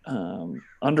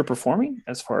underperforming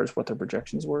as far as what their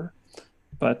projections were.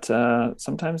 But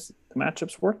sometimes the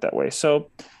matchups work that way.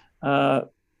 So uh,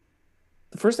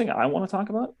 the first thing I want to talk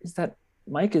about is that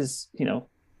Mike is,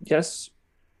 yes,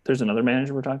 there's another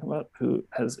manager we're talking about who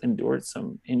has endured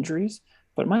some injuries,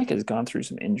 but Mike has gone through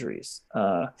some injuries.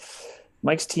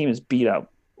 Mike's team is beat out.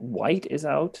 White is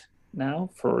out now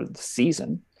for the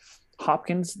season.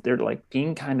 Hopkins, they're like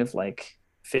being kind of like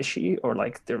fishy, or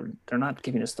like they're not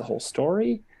giving us the whole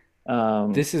story.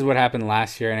 Um, This is what happened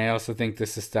last year, and I also think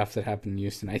this is stuff that happened in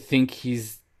Houston. I think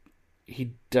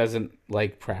he doesn't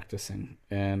like practicing,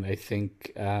 and I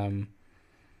think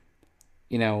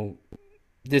you know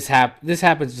this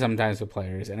happens sometimes with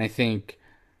players, and I think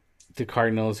the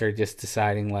Cardinals are just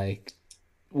deciding like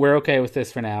we're okay with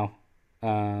this for now.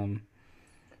 Um,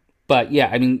 but yeah,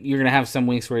 I mean you're gonna have some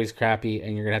weeks where he's crappy,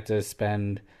 and you're gonna have to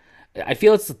spend. I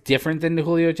feel it's different than the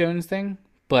Julio Jones thing,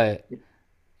 but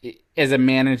as a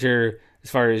manager, as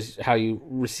far as how you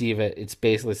receive it, it's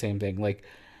basically the same thing. Like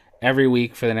every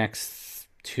week for the next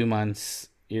 2 months,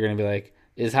 you're gonna be like,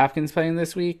 "Is Hopkins playing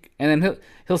this week?" And then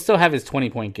he'll still have his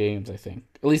 20-point games. I think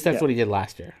at least that's yeah. what he did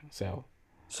last year. So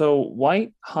So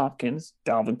White, Hopkins,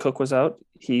 Dalvin Cook was out.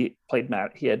 He played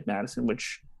Matt. He had Madison,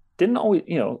 which didn't always,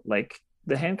 like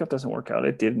the handcuff doesn't work out.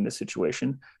 It did in this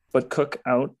situation, but Cook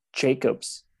out.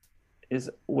 Jacobs is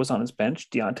was on his bench.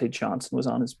 Deontay Johnson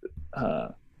uh,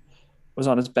 was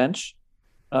on his bench,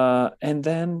 and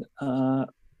then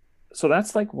so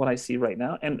that's like what I see right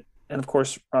now. And of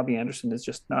course, Robbie Anderson is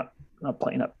just not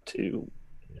playing up to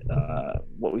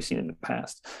what we've seen in the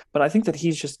past. But I think that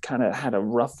he's just kind of had a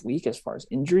rough week as far as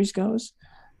injuries goes.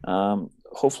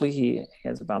 Hopefully, he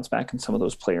has a bounce back, and some of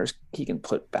those players he can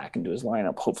put back into his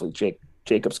lineup. Hopefully,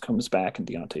 Jacobs comes back and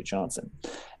Deontay Johnson.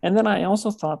 And then I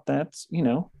also thought that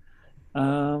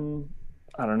um,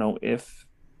 I don't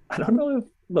know if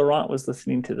Laurent was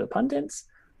listening to the pundits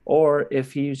or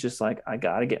if he's just like, I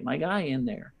got to get my guy in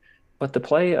there. But the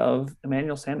play of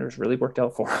Emmanuel Sanders really worked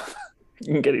out for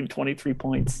him, getting 23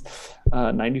 points,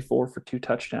 94 for 2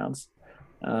 touchdowns.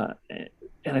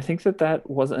 And I think that that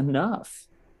was enough.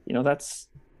 That's,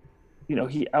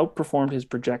 he outperformed his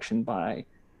projection by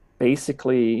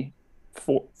basically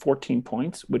 14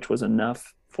 points, which was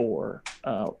enough for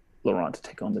Laurent to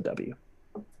take on the W.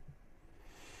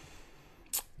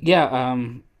 yeah,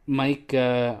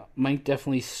 Mike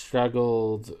definitely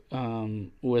struggled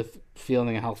with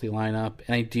fielding a healthy lineup,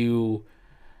 and I do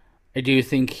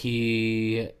think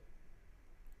he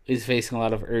is facing a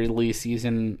lot of early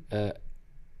season uh,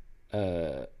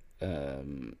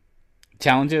 um,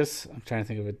 challenges. I'm trying to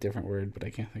think of a different word, but I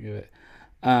can't think of it.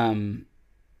 Um,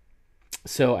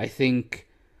 so I think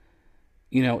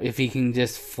if he can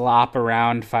just flop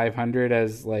around 500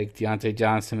 as like Deontay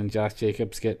Johnson and Josh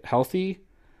Jacobs get healthy,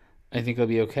 I think he'll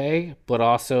be okay. But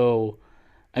also,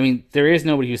 I mean, there is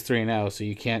nobody who's 3-0, so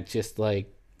you can't just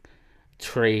like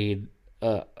trade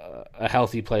a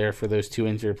healthy player for those two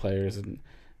injured players and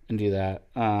do that.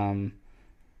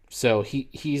 So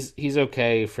he's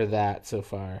okay for that so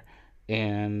far,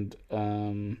 and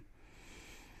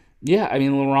yeah, I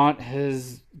mean Laurent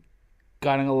has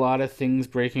gotten a lot of things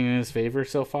breaking in his favor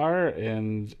so far,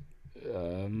 and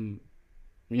um,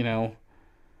 you know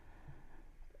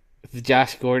the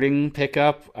Josh Gordon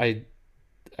pickup.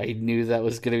 I knew that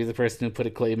was going to be the person who put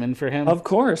a claim in for him. Of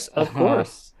course, of Uh,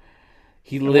 course.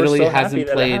 he And we're literally so happy hasn't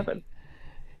that it played. happened.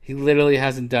 He literally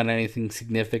hasn't done anything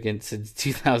significant since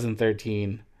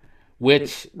 2013.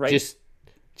 Which Right.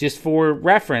 just for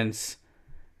reference,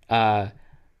 uh,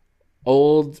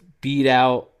 old beat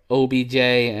out OBJ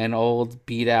and old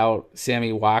beat out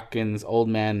Sammy Watkins, old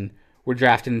men were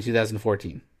drafted in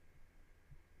 2014.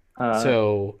 Uh,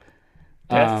 So,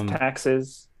 Death, um,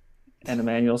 taxes, and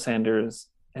Emmanuel Sanders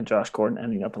and Josh Gordon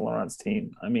ending up in Laurent's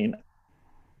team. I mean,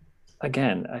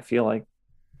 again, I feel like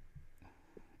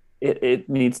it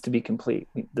needs to be complete.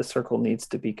 The circle needs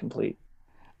to be complete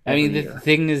I mean, every the year.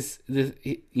 thing is,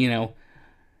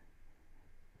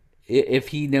 if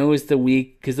he knows the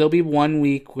week, because there'll be one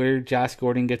week where Josh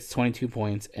Gordon gets 22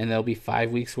 points, and there'll be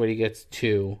 5 weeks where he gets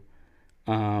two.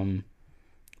 Um,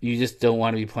 you just don't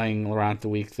want to be playing Laurent the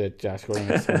week that Josh Gordon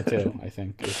gets 22. I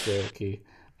think is the key.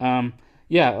 Um,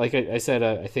 yeah, like I said,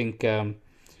 I think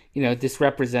this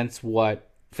represents what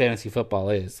fantasy football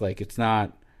is. Like it's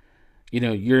not,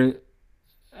 you're.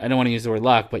 I don't want to use the word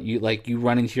luck, but you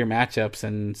run into your matchups,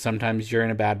 and sometimes you're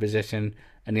in a bad position,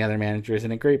 and the other manager is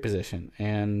in a great position,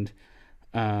 and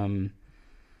um,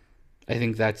 I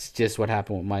think that's just what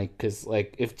happened with Mike. Because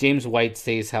like if James White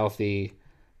stays healthy,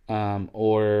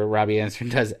 or Robbie Anderson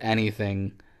does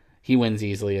anything, he wins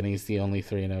easily, and he's the only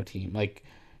 3-0 team. Like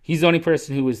he's the only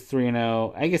person who was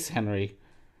 3-0. I guess Henry,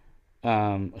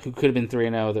 who could have been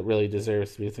 3-0 that really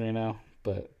deserves to be 3-0,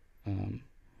 but um,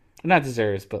 not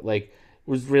deserves, but like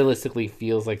was realistically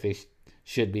feels like they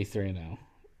should be 3-0.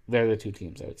 They're the two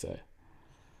teams I would say.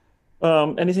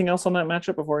 Anything else on that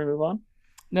matchup before we move on?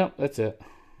 No, that's it.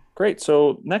 Great.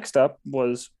 So next up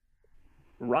was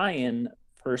Ryan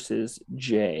versus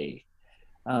Jay.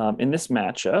 In this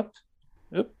matchup,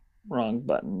 oop, wrong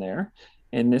button there.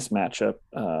 In this matchup,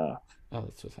 Oh,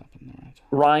 that's what's happened. All right.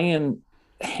 Ryan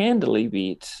handily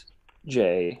beat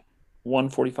Jay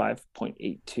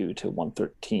 145.82 to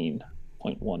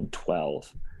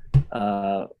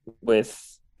 113.112,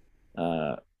 with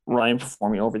Ryan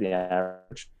performing over the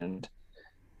average and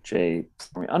Jay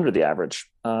performing under the average.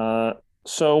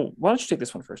 So why don't you take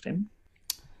this one first, Damon?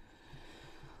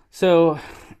 So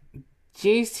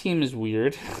Jay's team is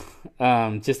weird.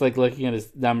 Just like looking at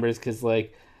his numbers, because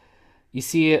like you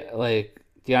see it like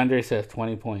DeAndre Swift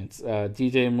 20 points,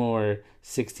 DJ Moore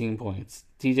 16 points,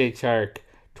 DJ Chark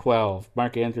 12,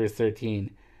 Mark Andrews 13,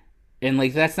 and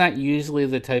like that's not usually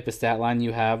the type of stat line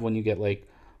you have when you get like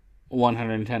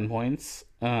 110 points.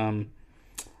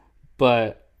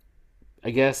 But I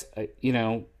guess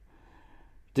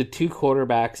the two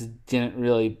quarterbacks didn't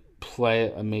really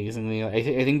play amazingly. I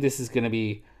think this is going to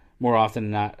be more often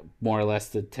than not more or less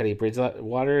the Teddy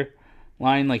Bridgewater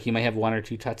line. Like he might have one or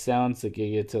two touchdowns that get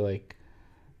you to like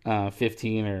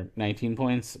 15 or 19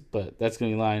 points, but that's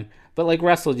going to be line. But like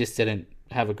Russell just didn't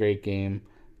have a great game.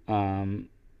 Um,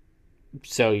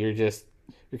 so you're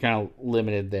kind of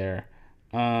limited there.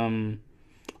 Um,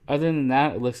 Other than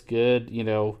that, it looks good.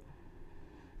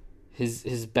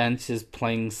 His bench is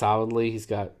playing solidly. He's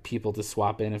got people to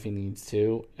swap in if he needs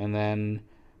to, and then,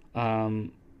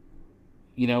 um,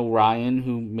 Ryan,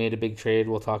 who made a big trade.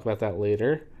 We'll talk about that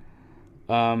later.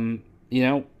 Um, you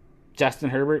know, Justin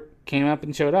Herbert came up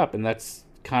and showed up, and that's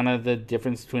kind of the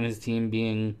difference between his team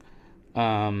being,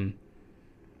 um,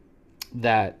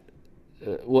 that.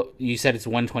 What you said it's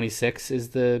 126 is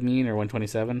the mean or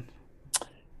 127.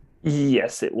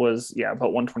 Yes, it was. Yeah,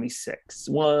 about 126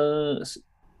 was.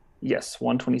 Yes,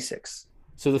 126.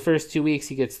 So the first 2 weeks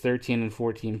he gets 13 and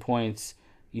 14 points.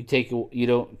 You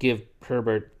don't give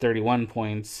Herbert 31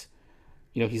 points.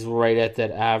 He's right at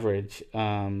that average.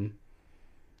 And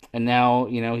now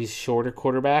he's shorter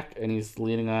quarterback and he's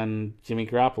leaning on Jimmy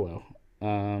Garoppolo.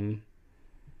 Um,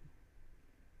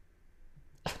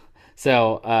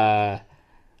 so,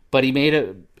 but he made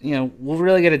it. We'll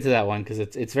really get into that one because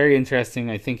it's very interesting.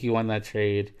 I think he won that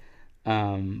trade,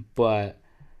 but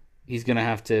he's gonna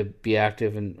have to be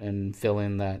active and fill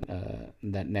in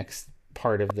that next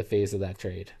part of the phase of that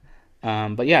trade.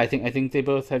 But yeah, I think they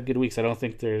both had good weeks. I don't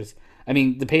think there's. I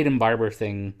mean, the Peyton Barber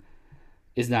thing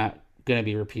is not gonna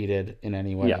be repeated in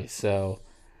any Yeah. way. So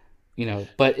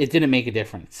but it didn't make a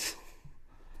difference.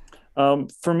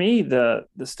 For me, the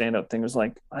standout thing was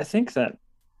like I think that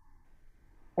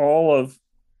all of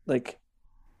like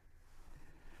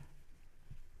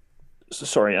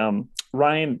sorry,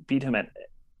 Ryan beat him at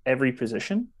every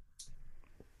position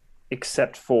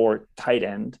except for tight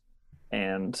end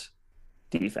and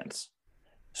defense.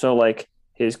 So like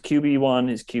his QB1,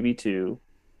 his QB2,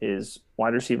 his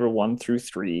wide receiver 1 through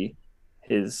 3,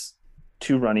 his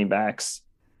two running backs.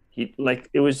 He like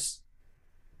it was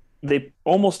they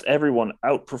almost everyone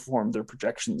outperformed their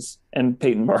projections and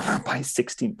Peyton Barber by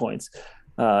 16 points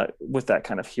with that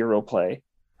kind of hero play.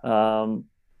 Um,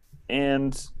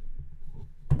 and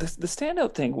the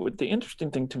standout thing, the interesting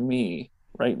thing to me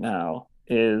right now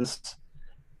is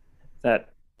that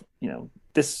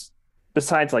this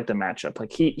besides like the matchup,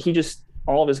 like he just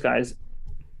all of his guys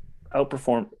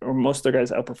outperformed, or most of their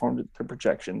guys outperformed their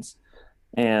projections,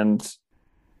 and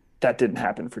that didn't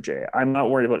happen for Jay. I'm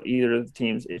not worried about either of the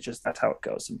teams. It's just that's how it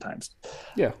goes sometimes.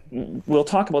 Yeah. We'll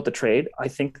talk about the trade. I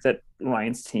think that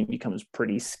Ryan's team becomes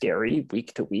pretty scary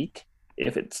week to week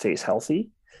if it stays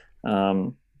healthy.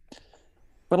 Um,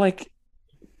 but like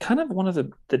kind of one of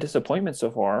the disappointments so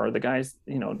far are the guys,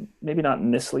 maybe not in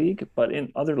this league, but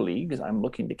in other leagues I'm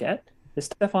looking to get is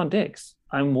Stefon Diggs.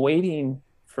 I'm waiting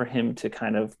for him to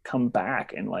kind of come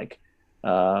back and like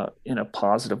in a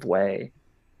positive way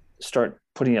start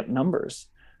putting up numbers.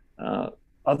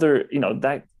 Other,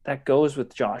 that goes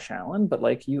with Josh Allen, but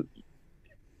like you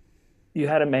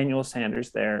had Emmanuel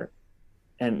Sanders there,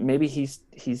 and maybe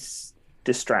he's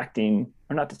distracting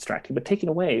or not distracting, but taking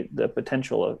away the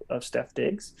potential of Steph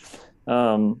Diggs.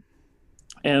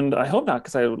 And I hope not,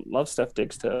 because I would love Steph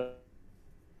Diggs to,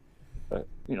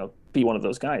 be one of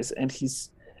those guys. And he's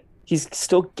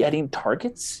still getting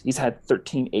targets. He's had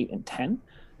 13, 8, and 10,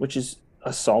 which is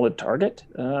a solid target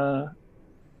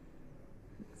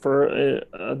for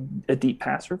a deep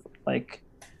passer like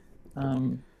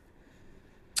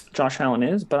Josh Allen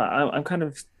is. But I'm kind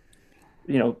of,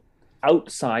 you know,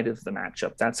 outside of the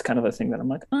matchup, that's kind of a thing that I'm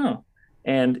like, oh.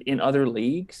 And in other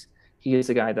leagues, he is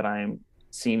a guy that I'm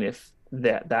seeing if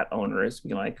that owner is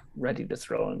like ready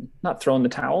to not throw in the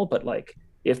towel, but like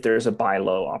if there's a buy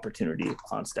low opportunity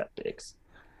on step bigs.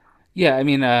 Yeah, I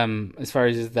mean, as far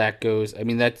as that goes, I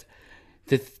mean that's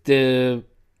the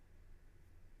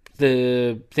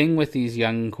the thing with these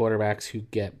young quarterbacks who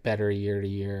get better year to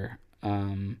year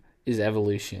is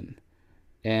evolution,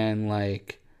 and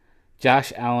like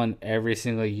Josh Allen every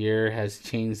single year has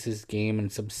changed his game in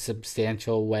some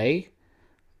substantial way.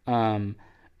 Um,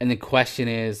 and the question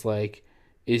is like,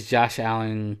 is Josh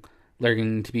Allen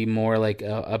learning to be more like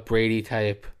a Brady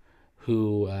type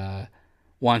who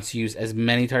wants to use as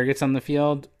many targets on the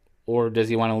field, or does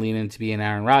he want to lean into being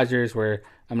Aaron Rodgers, where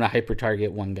I'm gonna hyper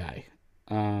target one guy?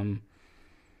 Um,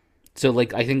 so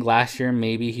like I think last year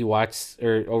maybe he watched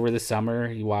or over the summer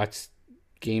he watched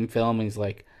game film and he's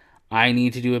like, I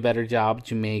need to do a better job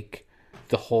to make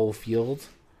the whole field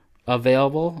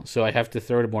available, so I have to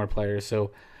throw to more players.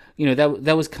 So,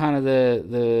 that was kind of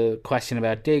the question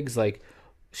about Diggs, like,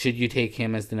 should you take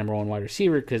him as the number one wide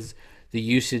receiver because the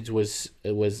usage was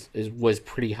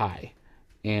pretty high,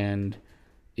 and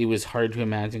it was hard to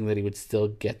imagine that he would still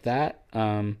get that.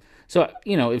 So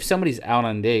if somebody's out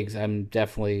on Diggs,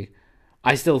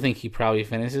 I still think he probably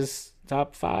finishes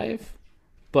top five,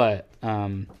 but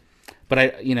I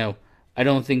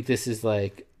don't think this is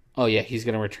like, oh yeah, he's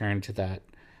gonna return to that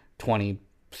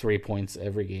 23 points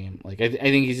every game. Like I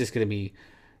think he's just gonna be,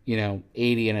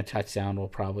 80 and a touchdown will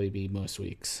probably be most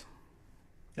weeks.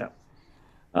 Yeah.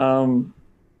 Um,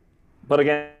 but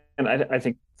again, I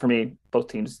think for me, both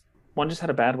teams, one just had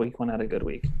a bad week, one had a good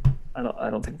week. I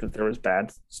don't think that there was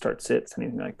bad start sits,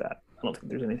 anything like that. I don't think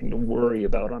there's anything to worry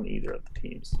about on either of the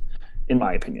teams, in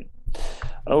my opinion.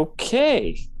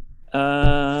 Okay.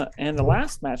 And the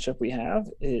last matchup we have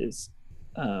is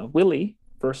Willie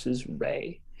versus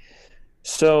Ray.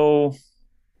 So,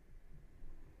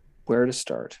 where to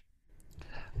start?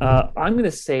 I'm going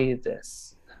to say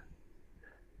this.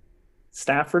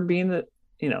 Stafford being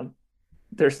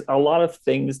there's a lot of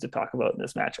things to talk about in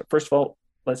this matchup. First of all,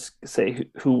 let's say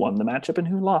who won the matchup and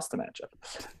who lost the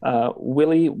matchup.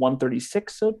 Willie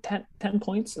 136, so 10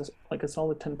 points, like a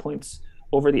solid 10 points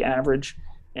over the average,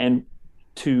 and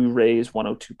to Ray's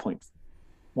 102.14.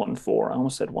 I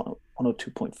almost said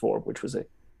 102.4, which was a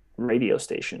radio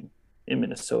station in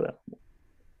Minnesota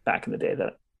back in the day.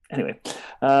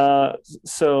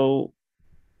 So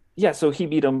he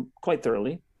beat him quite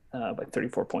thoroughly by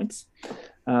 34 points.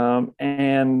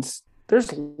 And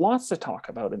there's lots to talk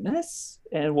about in this,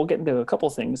 and we'll get into a couple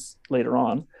things later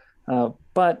on.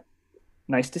 But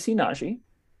nice to see Najee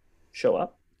show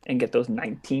up and get those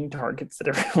 19 targets that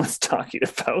everyone's talking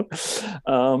about.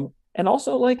 And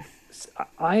also, like,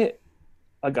 a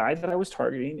guy that I was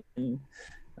targeting in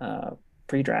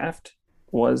pre-draft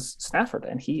was Stafford,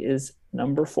 and he is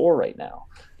number 4 right now.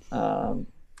 And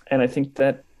I think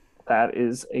that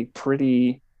is a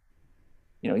pretty,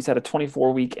 he's had a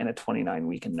 24 week and a 29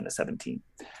 week and then a 17.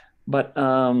 But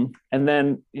and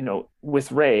then,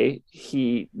 with Ray,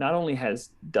 he not only has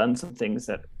done some things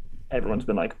that everyone's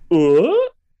been like,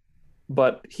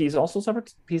 but he's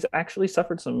actually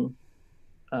suffered some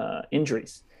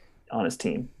injuries on his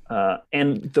team.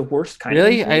 And the worst kind of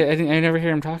Really? injury, I never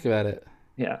hear him talk about it.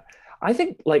 yeah. I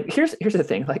think, like, here's the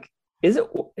thing, like,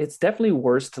 it's definitely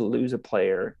worse to lose a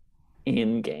player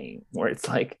in game where it's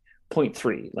like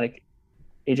 0.3, like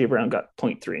AJ Brown got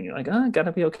 0.3 and you're like, oh,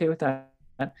 gotta be okay with that.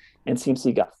 And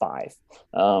CMC got 5.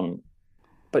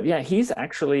 But yeah, he's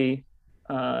actually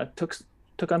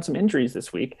took on some injuries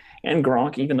this week, and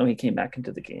Gronk, even though he came back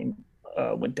into the game,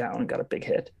 went down and got a big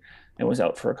hit and was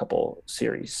out for a couple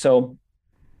series. So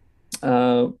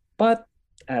but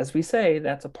as we say,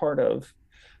 that's a part of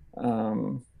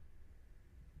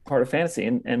fantasy,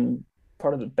 and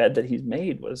part of the bed that he's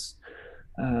made was,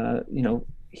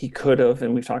 he could have,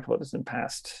 and we've talked about this in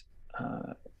past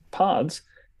pods,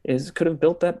 could have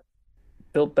built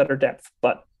better depth,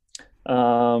 but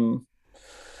not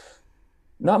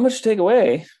much to take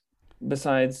away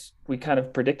besides we kind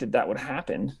of predicted that would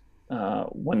happen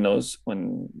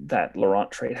when that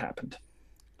Laurent trade happened.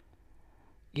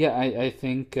 Yeah, I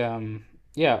think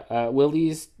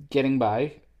Willie's getting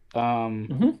by,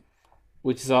 Mm-hmm.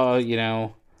 which is all what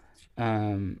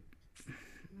am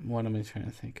I trying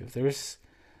to think of? There's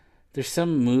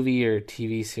some movie or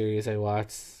TV series I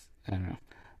watched. I don't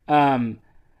know.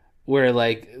 Where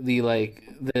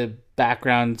the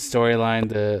background storyline,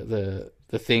 the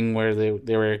thing where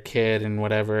they were a kid and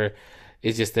whatever,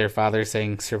 is just their father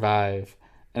saying survive,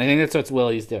 and I think that's what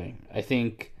Willie's doing. I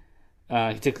think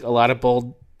he took a lot of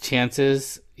bold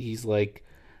chances. He's like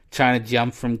trying to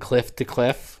jump from cliff to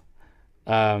cliff.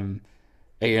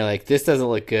 And you're like, this doesn't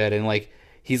look good. And like,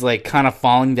 he's like kind of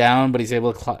falling down, but he's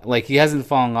able to like he hasn't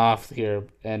fallen off here,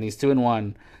 and he's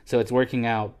 2-1, so it's working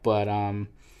out. But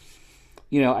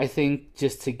I think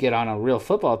just to get on a real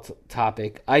football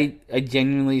topic, I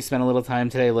genuinely spent a little time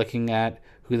today looking at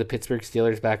who the Pittsburgh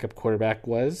Steelers backup quarterback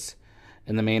was,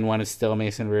 and the main one is still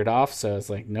Mason Rudolph. So it's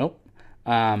like, nope.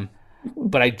 Um,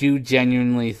 but I do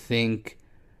genuinely think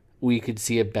we could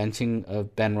see a benching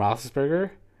of Ben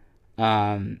Roethlisberger.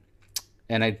 Um,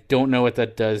 and I don't know what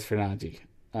that does for Najee.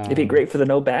 It'd be Um, great for the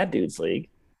no bad dudes league.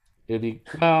 it would be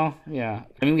well, yeah.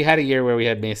 I mean, we had a year where we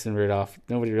had Mason Rudolph.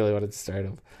 Nobody really wanted to start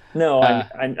him. No, Uh,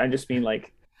 I just mean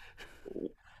like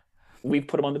we've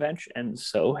put him on the bench, and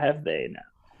so have they now.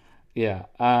 yeah.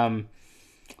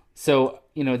 So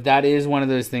that is one of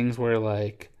those things where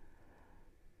like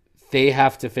they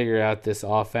have to figure out this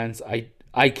offense.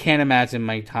 I can't imagine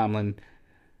Mike Tomlin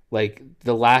like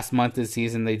the last month of the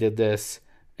season they did this,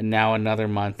 and now another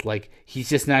month. Like he's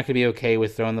just not gonna be okay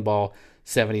with throwing the ball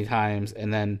 70 times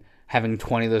and then having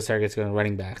 20 of those targets going to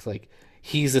running backs. Like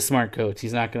he's a smart coach.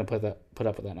 He's not gonna put up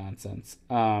with that nonsense.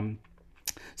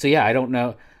 So yeah, I don't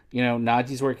know.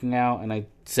 Najee's working out, and I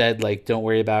said like don't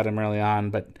worry about him early on,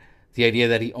 but the idea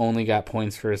that he only got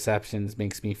points for receptions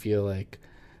makes me feel like,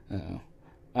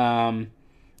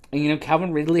 and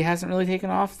Calvin Ridley hasn't really taken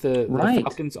off. The Right.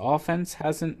 Falcons offense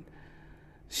hasn't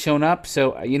shown up.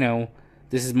 So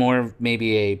this is more of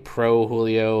maybe a pro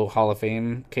Julio Hall of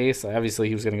Fame case. Obviously,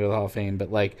 he was going to go to the Hall of Fame,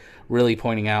 but like really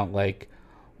pointing out like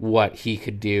what he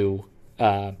could do,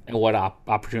 and what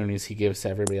opportunities he gives to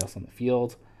everybody else on the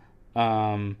field.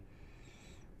 Um,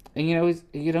 and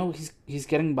he's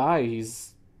getting by.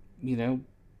 He's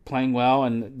playing well,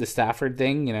 and the Stafford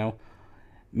thing.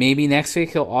 Maybe next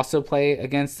week he'll also play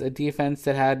against a defense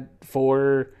that had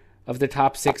four of the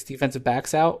top six defensive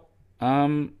backs out.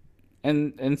 And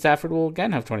Stafford will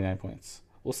again have 29 points.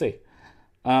 We'll see.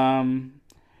 Um,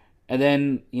 and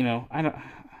then I don't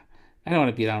want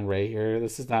to beat on Ray here.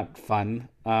 This is not fun.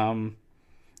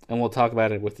 And we'll talk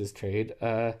about it with this trade.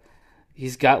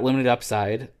 He's got limited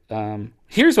upside.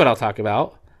 Here's what I'll talk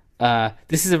about.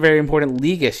 This is a very important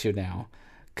league issue now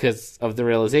because of the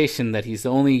realization that he's the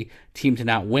only team to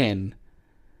not win.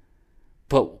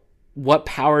 But what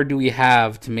power do we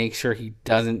have to make sure he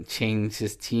doesn't change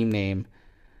his team name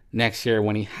next year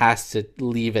when he has to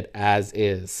leave it as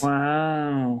is?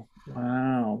 Wow.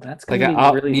 Wow. That's Like gonna be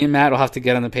me really. and Matt will have to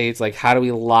get on the page. Like, how do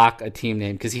we lock a team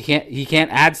name? Because he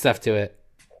can't add stuff to it.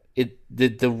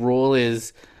 The rule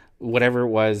is whatever it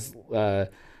was.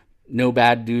 No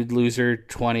bad dude loser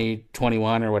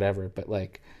 2021 or whatever. But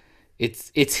like,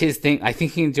 it's his thing. I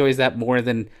think he enjoys that more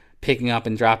than picking up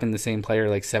and dropping the same player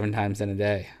like 7 times in a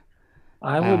day.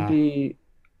 I would Uh, be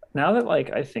now that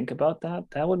like I think about that,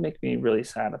 that would make me really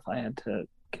sad if I had to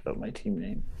give up my team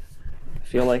name. I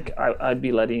feel like I'd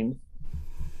be letting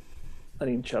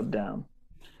Chubb down.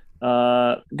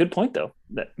 Good point though.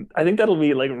 That I think that'll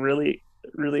be like really,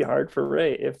 really hard for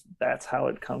Ray if that's how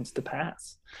it comes to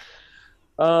pass.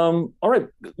 All right,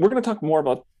 we're going to talk more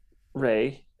about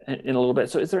Ray in a little bit.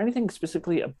 So, is there anything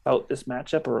specifically about this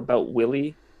matchup or about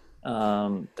Willie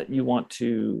that you want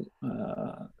to,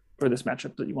 or this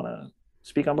matchup that you want to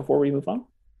speak on before we move on?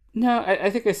 no, I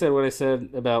think I said what I said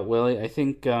about Willie. I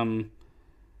think you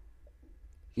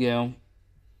know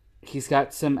he's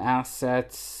got some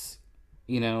assets.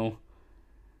 You know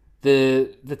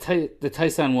the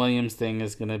Tyson Williams thing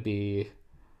is gonna be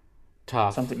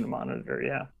Something tough. to monitor.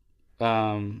 Yeah,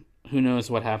 Who knows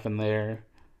what happened there?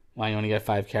 Why you only got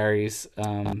 5 carries?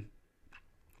 I'm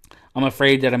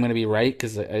afraid that I'm gonna be right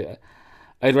because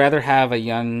I'd rather have a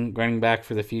young running back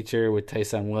for the future with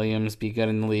Tyson Williams be good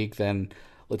in the league than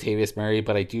Latavius Murray.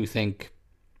 But I do think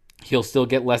he'll still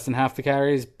get less than half the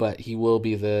carries, but he will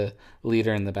be the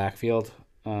leader in the backfield.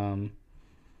 Um,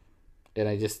 and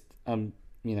I just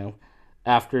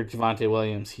after Javante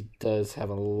Williams, he does have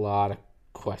a lot of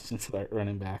questions about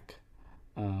running back.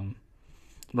 Um,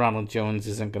 Ronald Jones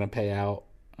isn't going to pay out.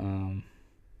 Um,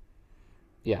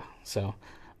 yeah, so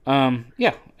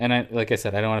yeah, and like I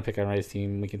said, I don't want to pick on Ray's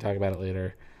team. We can talk about it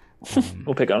later.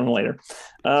 we'll pick on him later.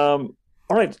 All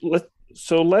right,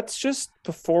 let's just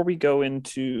before we go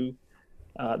into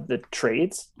the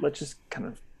trades, let's just kind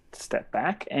of step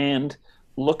back and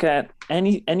look at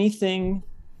anything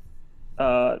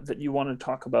that you want to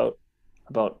talk about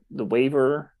the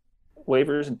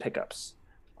waivers and pickups.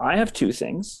 I have two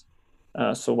things.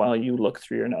 So while you look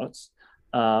through your notes,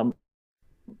 um,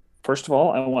 first of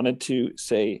all, I wanted to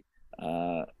say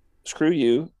uh, screw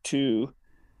you to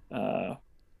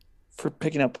for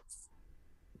picking up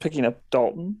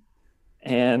Dalton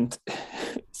and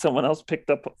someone else picked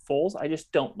up Foles. I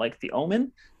just don't like the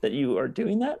omen that you are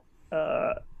doing that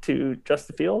to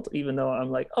Justin Field, even though I'm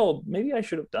like, oh, maybe I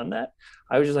should have done that.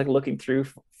 I was just like looking through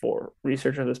for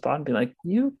research on this pod and being like,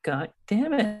 you god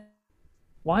damn it,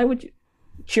 why would you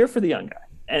cheer for the young guy?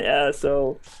 And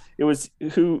so it was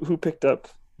who picked up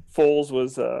Foles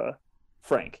was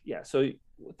Frank. Yeah. So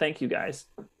thank you guys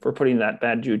for putting that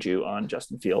bad juju on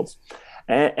Justin Fields.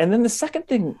 And then the second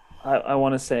thing I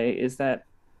want to say is that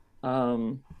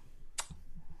um,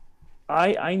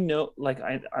 I know like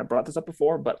I brought this up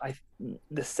before, but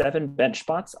the 7 bench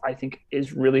spots I think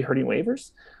is really hurting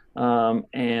waivers.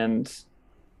 And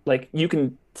like you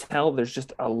can tell there's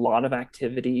just a lot of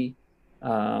activity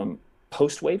um,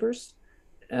 post waivers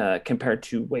compared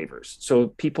to waivers. So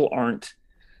people aren't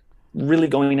really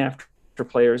going after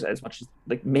players as much as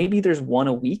like maybe there's one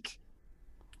a week,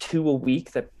 2 a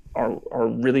week that are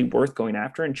really worth going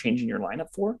after and changing your lineup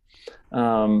for.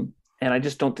 And I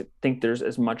just don't think there's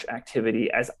as much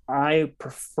activity as I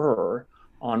prefer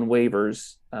on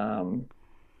waivers.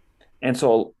 And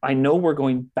so I know we're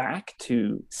going back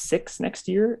to 6 next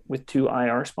year with 2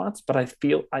 IR spots, but I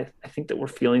think that we're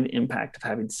feeling the impact of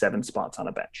having 7 spots on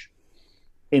a bench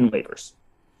in waivers.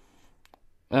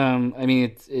 I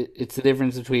mean, it's the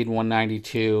difference between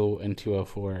 192 and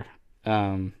 204.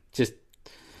 Just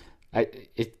I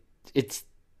it it's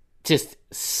just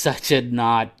such a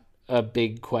not a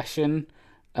big question,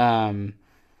 um,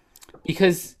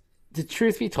 because the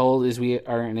truth be told is we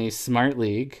are in a smart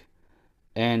league,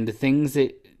 and the things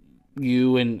that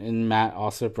you and Matt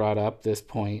also brought up this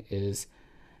point is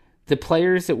the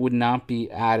players that would not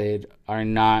be added are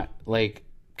not like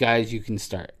guys you can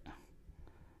start.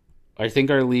 I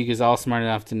think our league is all smart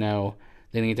enough to know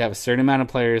they need to have a certain amount of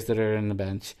players that are in the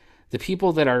bench. The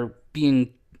people that are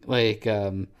being like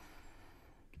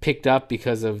picked up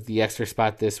because of the extra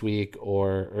spot this week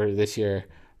or this year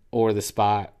or the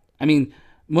spot. I mean,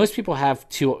 most people have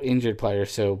 2 injured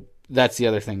players, so that's the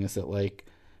other thing is that like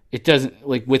it doesn't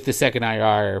like with the second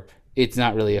IR, it's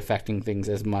not really affecting things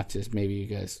as much as maybe you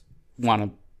guys want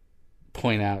to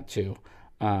point out too.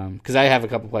 Because I have a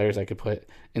couple players I could put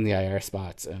in the IR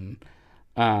spots, and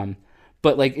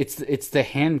but like it's the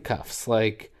handcuffs.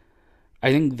 Like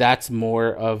I think that's more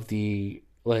of the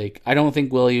like. I don't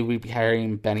think Willie would be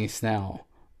carrying Benny Snell.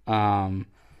 Um,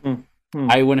 Mm-hmm.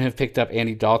 I wouldn't have picked up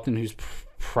Andy Dalton, who's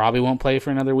probably won't play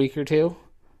for another week or two.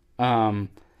 Um,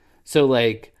 so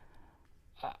like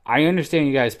I understand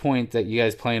you guys' point that you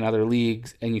guys play in other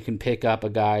leagues and you can pick up a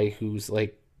guy who's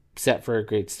like set for a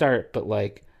great start, but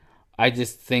like I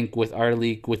just think with our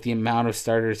league, with the amount of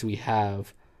starters we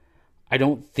have, I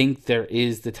don't think there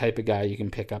is the type of guy you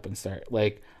can pick up and start.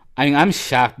 Like, I mean, I'm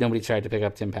shocked nobody tried to pick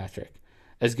up Tim Patrick,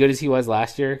 as good as he was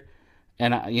last year.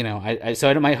 And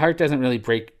my heart doesn't really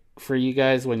break for you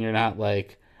guys when you're not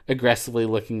like aggressively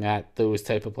looking at those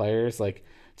type of players. Like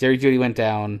Jerry Jeudy went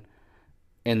down,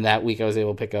 and that week I was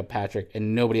able to pick up Patrick,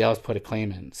 and nobody else put a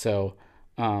claim in. So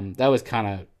that was kind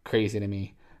of crazy to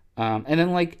me. And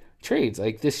then like trades,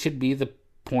 like this should be the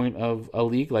point of a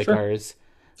league like Sure, ours.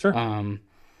 sure. Um,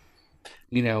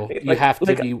 you Like have to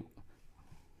like be.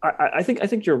 I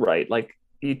think you're right. Like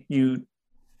you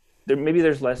there maybe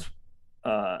there's less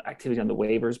activity on the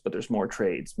waivers, but there's more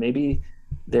trades. Maybe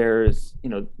there's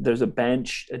a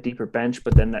bench, a deeper bench,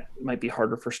 but then that might be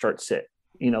harder for start sit.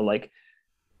 Like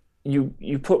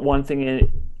you put one thing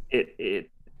in it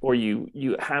or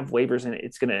you have waivers and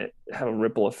it's gonna have a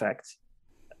ripple effect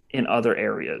in other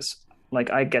areas.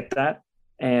 Like I get that,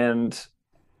 and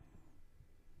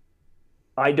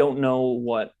I don't know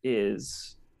what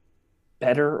is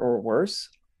better or worse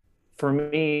for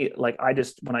me. Like I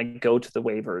just when I go to the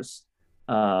waivers,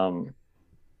 um,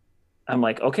 I'm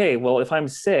like, okay, well, if I'm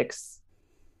sixth,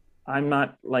 I'm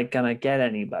not like gonna get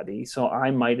anybody, so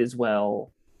I might as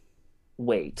well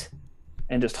wait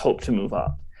and just hope to move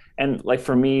up. And like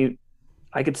for me,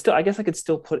 I guess I could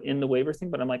still put in the waiver thing,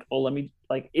 but I'm like, oh, let me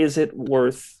like, is it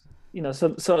worth,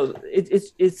 so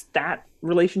it's that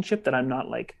relationship that I'm not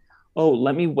like, oh,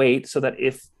 let me wait so that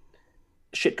if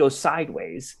shit goes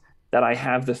sideways, that I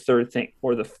have the third thing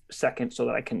or the second so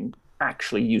that I can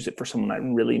actually use it for someone I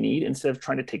really need instead of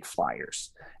trying to take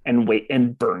flyers and wait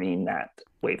and burning that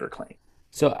waiver claim.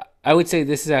 So I would say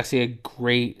this is actually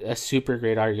a super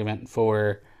great argument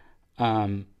for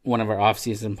one of our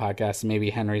off-season podcasts. Maybe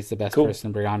Henry's the best Cool.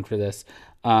 person to bring on for this.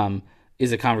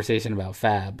 Is a conversation about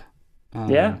Fab.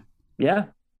 Yeah. Yeah.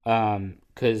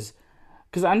 Because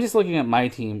I'm just looking at my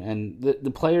team and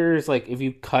the players, like if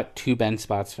you cut 2 bench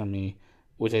spots from me,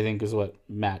 which I think is what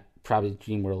Matt probably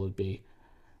Dream World would be,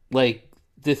 like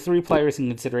the 3 players in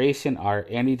consideration are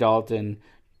Andy Dalton,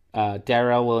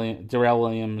 Darrell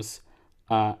Williams,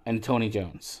 and Tony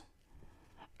Jones.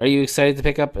 Are you excited to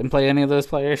pick up and play any of those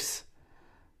players?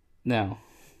 No.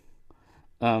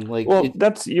 Like Well, it.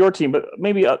 that's your team, but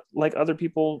maybe like other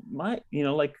people might,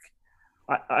 like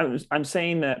I'm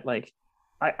saying that like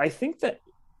I think that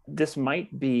this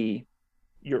might be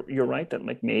you're right that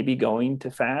like maybe going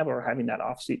to Fab or having that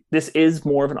off season. This is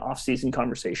more of an off season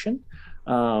conversation,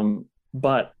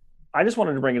 but I just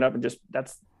wanted to bring it up and just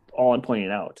that's all I'm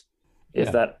pointing out is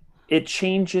Yeah. that it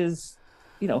changes,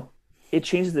 you know, it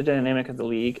changes the dynamic of the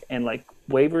league and like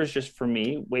waivers just for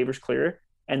me waivers clear.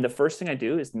 And the first thing I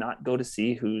do is not go to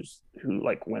see who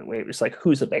like went waivers, like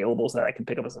who's available so that I can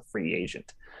pick up as a free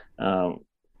agent. Um,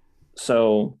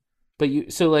 so But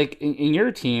so like in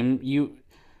your team, you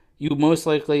most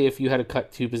likely, if you had to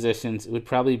cut two positions, it would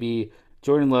probably be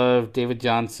Jordan Love, David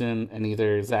Johnson, and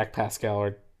either Zach Pascal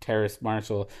or Terrace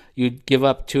Marshall. You'd give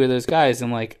up two of those guys,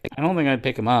 and like I don't think I'd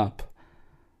pick them up.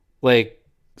 Like,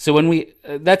 so when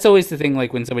that's always the thing.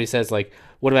 Like when somebody says like,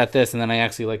 "What about this?" and then I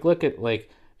actually like look at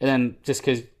like, and then just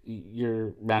because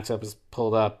your matchup is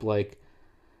pulled up, like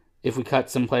if we cut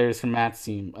some players from Matt's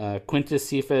team, Quintus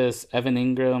Cephas, Evan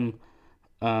Ingram,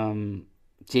 um,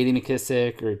 J.D.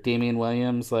 McKissick, or Damian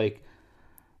Williams, like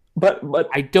but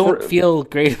I don't for feel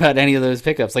great about any of those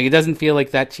pickups. Like it doesn't feel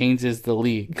like that changes the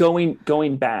league.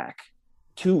 going back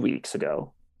 2 weeks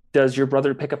ago, does your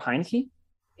brother pick up Heineke?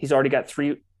 He's already got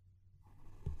three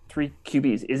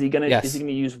QBs. Is he Yes.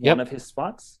 gonna use one Yep. of his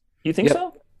spots? You think Yep.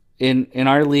 so? In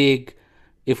our league,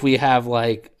 if we have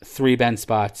like three bench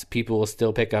spots, people will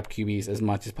still pick up QBs as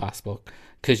much as possible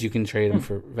because you can trade them Hmm.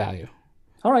 for value.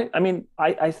 All right. I mean,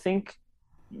 I think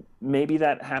maybe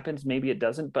that happens, maybe it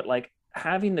doesn't, but like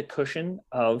having the cushion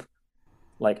of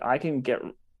like I can get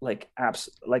like apps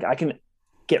like I can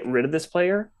get rid of this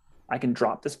player, I can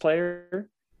drop this player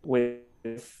with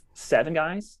seven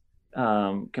guys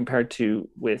compared to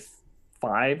with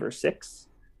five or six.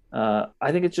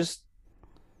 I think it's just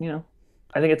you know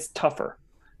I think it's tougher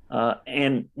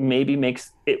and maybe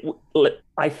makes it.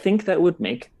 I think that would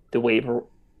make the waiver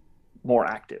more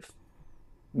active.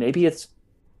 Maybe it's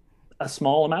a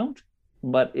small amount,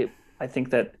 but I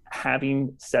think that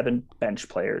having seven bench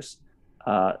players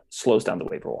slows down the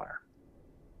waiver wire.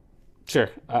 Sure,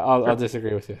 I'll Sure.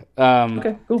 disagree with you.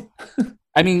 Okay, cool.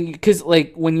 I mean, because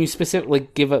like when you specifically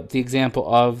like, give up the example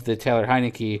of the Taylor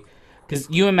Heineke, because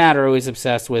you and Matt are always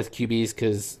obsessed with QBs,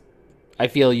 because I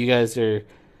feel you guys are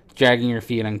dragging your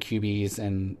feet on QBs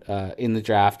and in the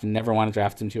draft and never want to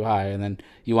draft them too high, and then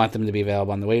you want them to be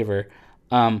available on the waiver.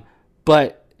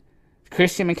 But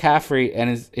Christian McCaffrey and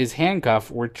his handcuff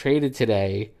were traded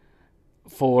today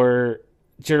for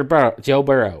Joe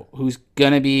Burrow, who's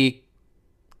gonna be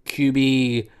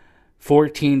QB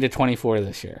 14 to 24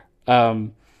 this year.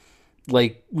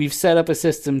 Like we've set up a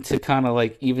system to kind of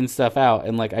like even stuff out,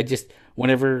 and like I just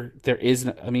whenever there is,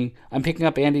 I mean, I'm picking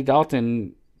up Andy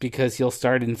Dalton because he'll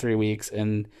start in 3 weeks,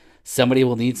 and somebody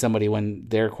will need somebody when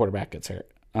their quarterback gets hurt.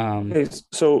 Okay,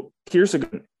 so here's a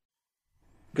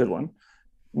good one.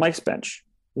 Mike's bench: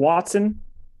 Watson,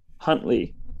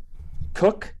 Huntley,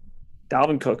 Cook,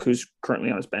 Dalvin Cook, who's currently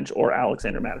on his bench, or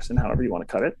Alexander Madison, however you want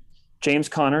to cut it. James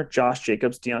Conner, Josh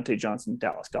Jacobs, Deontay Johnson,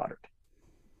 Dallas Goddard.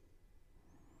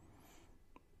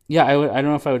 Yeah, I would. I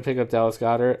don't know if I would pick up Dallas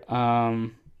Goddard.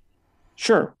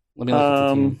 Sure. Let me look at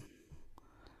the team Um,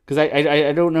 because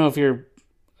I don't know if you're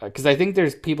because I think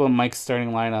there's people in Mike's starting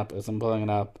lineup as I'm pulling it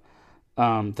up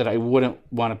that I wouldn't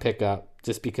want to pick up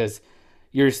just because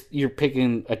you're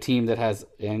picking a team that has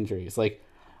injuries. Like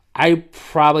I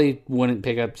probably wouldn't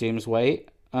pick up James White.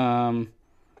 no, And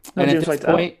at James this White's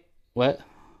out. point, what?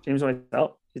 James White's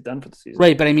out. He's done for the season.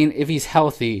 Right, but I mean, if he's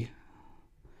healthy,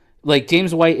 like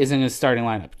James White is in his starting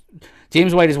lineup.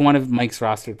 James White is one of Mike's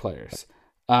rostered players.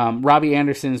 Robbie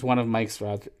Anderson is one of Mike's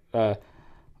rostered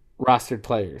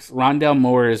players. Rondell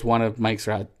Moore is one of Mike's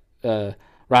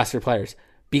rostered players.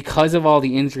 Because of all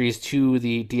the injuries to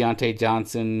the Deontay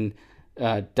Johnson,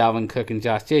 Dalvin Cook, and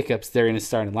Josh Jacobs, they're in his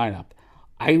starting lineup.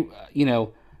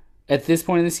 At this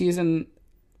point in the season,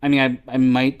 I mean, I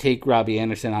might take Robbie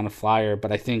Anderson on a flyer,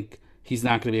 but I think he's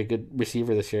not going to be a good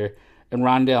receiver this year. And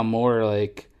Rondell Moore,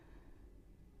 like,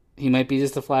 he might be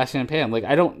just a flash in the pan. Like,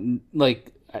 I don't,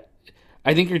 like,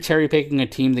 I think you're cherry picking a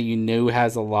team that you know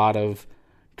has a lot of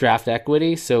draft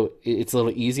equity, so it's a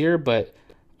little easier. But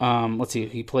let's see,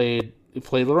 he played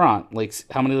Laurent. Like,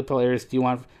 how many of the players do you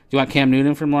want? Do you want Cam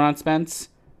Newton from Laurent Spence?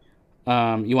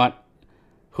 You want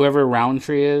whoever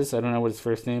Roundtree is. I don't know what his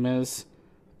first name is.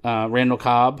 Randall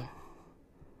Cobb,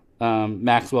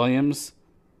 Max Williams.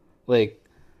 Like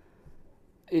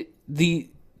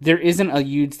there isn't a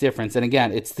huge difference, and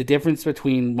again, it's the difference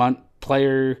between one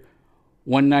player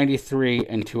 193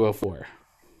 and 204.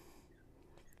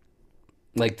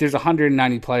 like there's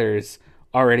 190 players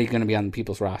already going to be on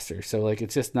people's roster. So like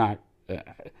it's just not. I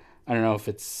don't know if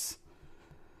it's.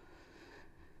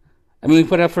 I mean, we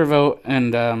put up for a vote,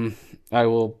 and I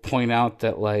will point out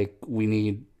that like we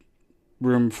need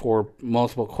room for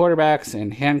multiple quarterbacks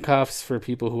and handcuffs for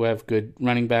people who have good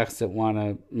running backs that want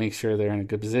to make sure they're in a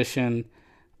good position.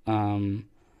 And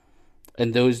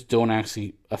those don't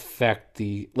actually affect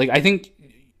the like. I think.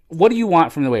 What do you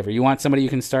want from the waiver? You want somebody you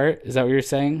can start? Is that what you're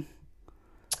saying?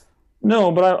 No,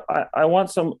 but I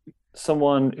want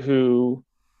someone who,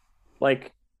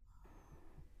 like,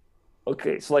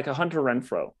 okay, so like a Hunter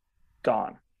Renfrow,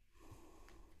 gone.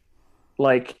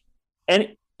 Like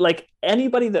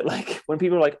anybody that like when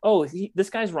people are like, oh, this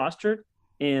guy's rostered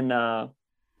in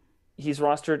he's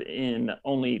rostered in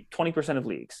only 20% of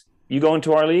leagues. You go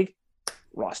into our league,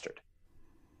 rostered.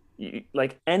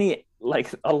 Like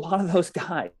a lot of those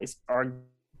guys are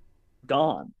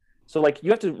gone. So like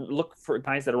you have to look for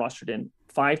guys that are rostered in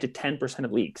 5 to 10%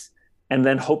 of leagues and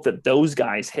then hope that those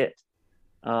guys hit.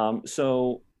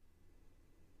 So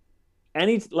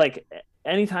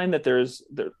anytime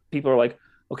that people are like,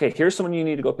 okay, here's someone you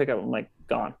need to go pick up. I'm like,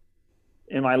 gone.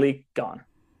 In my league, gone.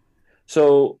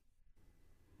 So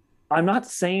I'm not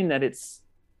saying that it's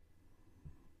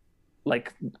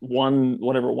like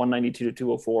 192 to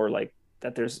 204, like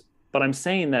that but I'm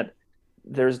saying that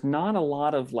there's not a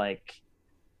lot of like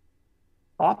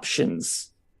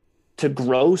options to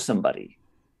grow somebody,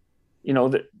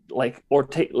 that like, or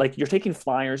take, like you're taking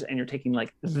flyers and you're taking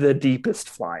like the deepest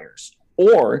flyers,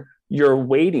 or you're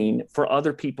waiting for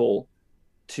other people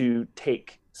to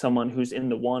take someone who's in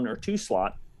the 1 or 2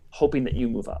 slot, hoping that you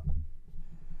move up.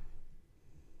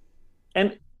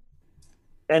 And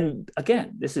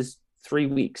again, this is 3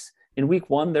 weeks. In week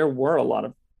 1, there were a lot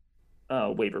of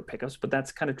waiver pickups, but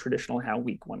that's kind of traditional how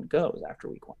week 1 goes after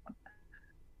week 1.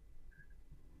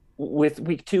 With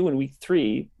week 2 and week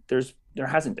 3, there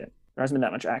hasn't been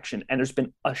that much action, and there's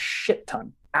been a shit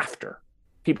ton after.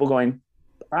 People going,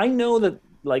 I know that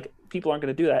like people aren't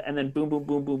going to do that, and then boom, boom,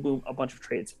 boom, boom, boom, a bunch of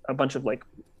trades, a bunch of like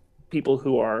people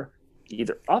who are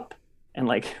either up and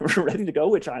like ready to go,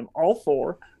 which I'm all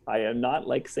for. I am not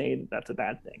like saying that's a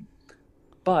bad thing,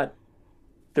 but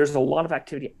there's a lot of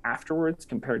activity afterwards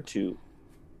compared to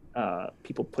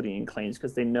people putting in claims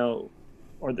because they know,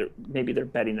 or maybe they're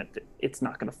betting that it's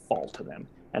not going to fall to them,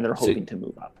 and they're hoping to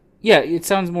move up. Yeah, it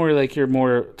sounds more like you're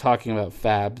more talking about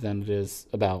fab than it is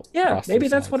about. Yeah, maybe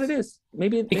that's what it is.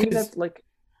 Maybe that's like.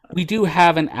 We do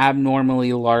have an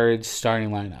abnormally large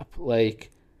starting lineup.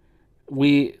 Like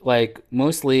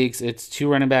most leagues, it's 2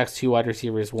 running backs, 2 wide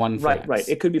receivers, 1 flex. Right.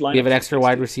 It could be lineup. We have an extra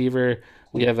wide receiver.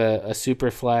 We have a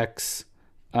super flex.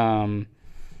 So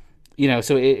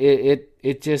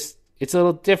it just it's a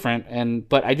little different,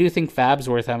 but I do think fab's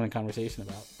worth having a conversation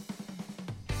about.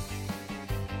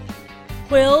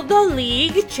 Will the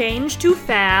league change to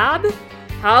fab?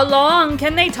 How long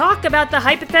can they talk about the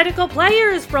hypothetical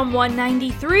players from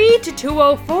 193 to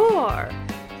 204?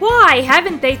 Why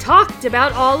haven't they talked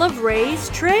about all of Ray's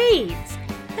trades?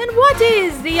 And what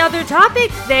is the other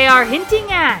topic they are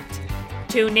hinting at?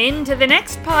 Tune in to the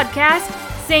next podcast,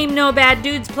 same No Bad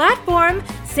Dudes platform,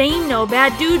 same No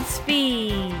Bad Dudes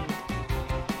feed.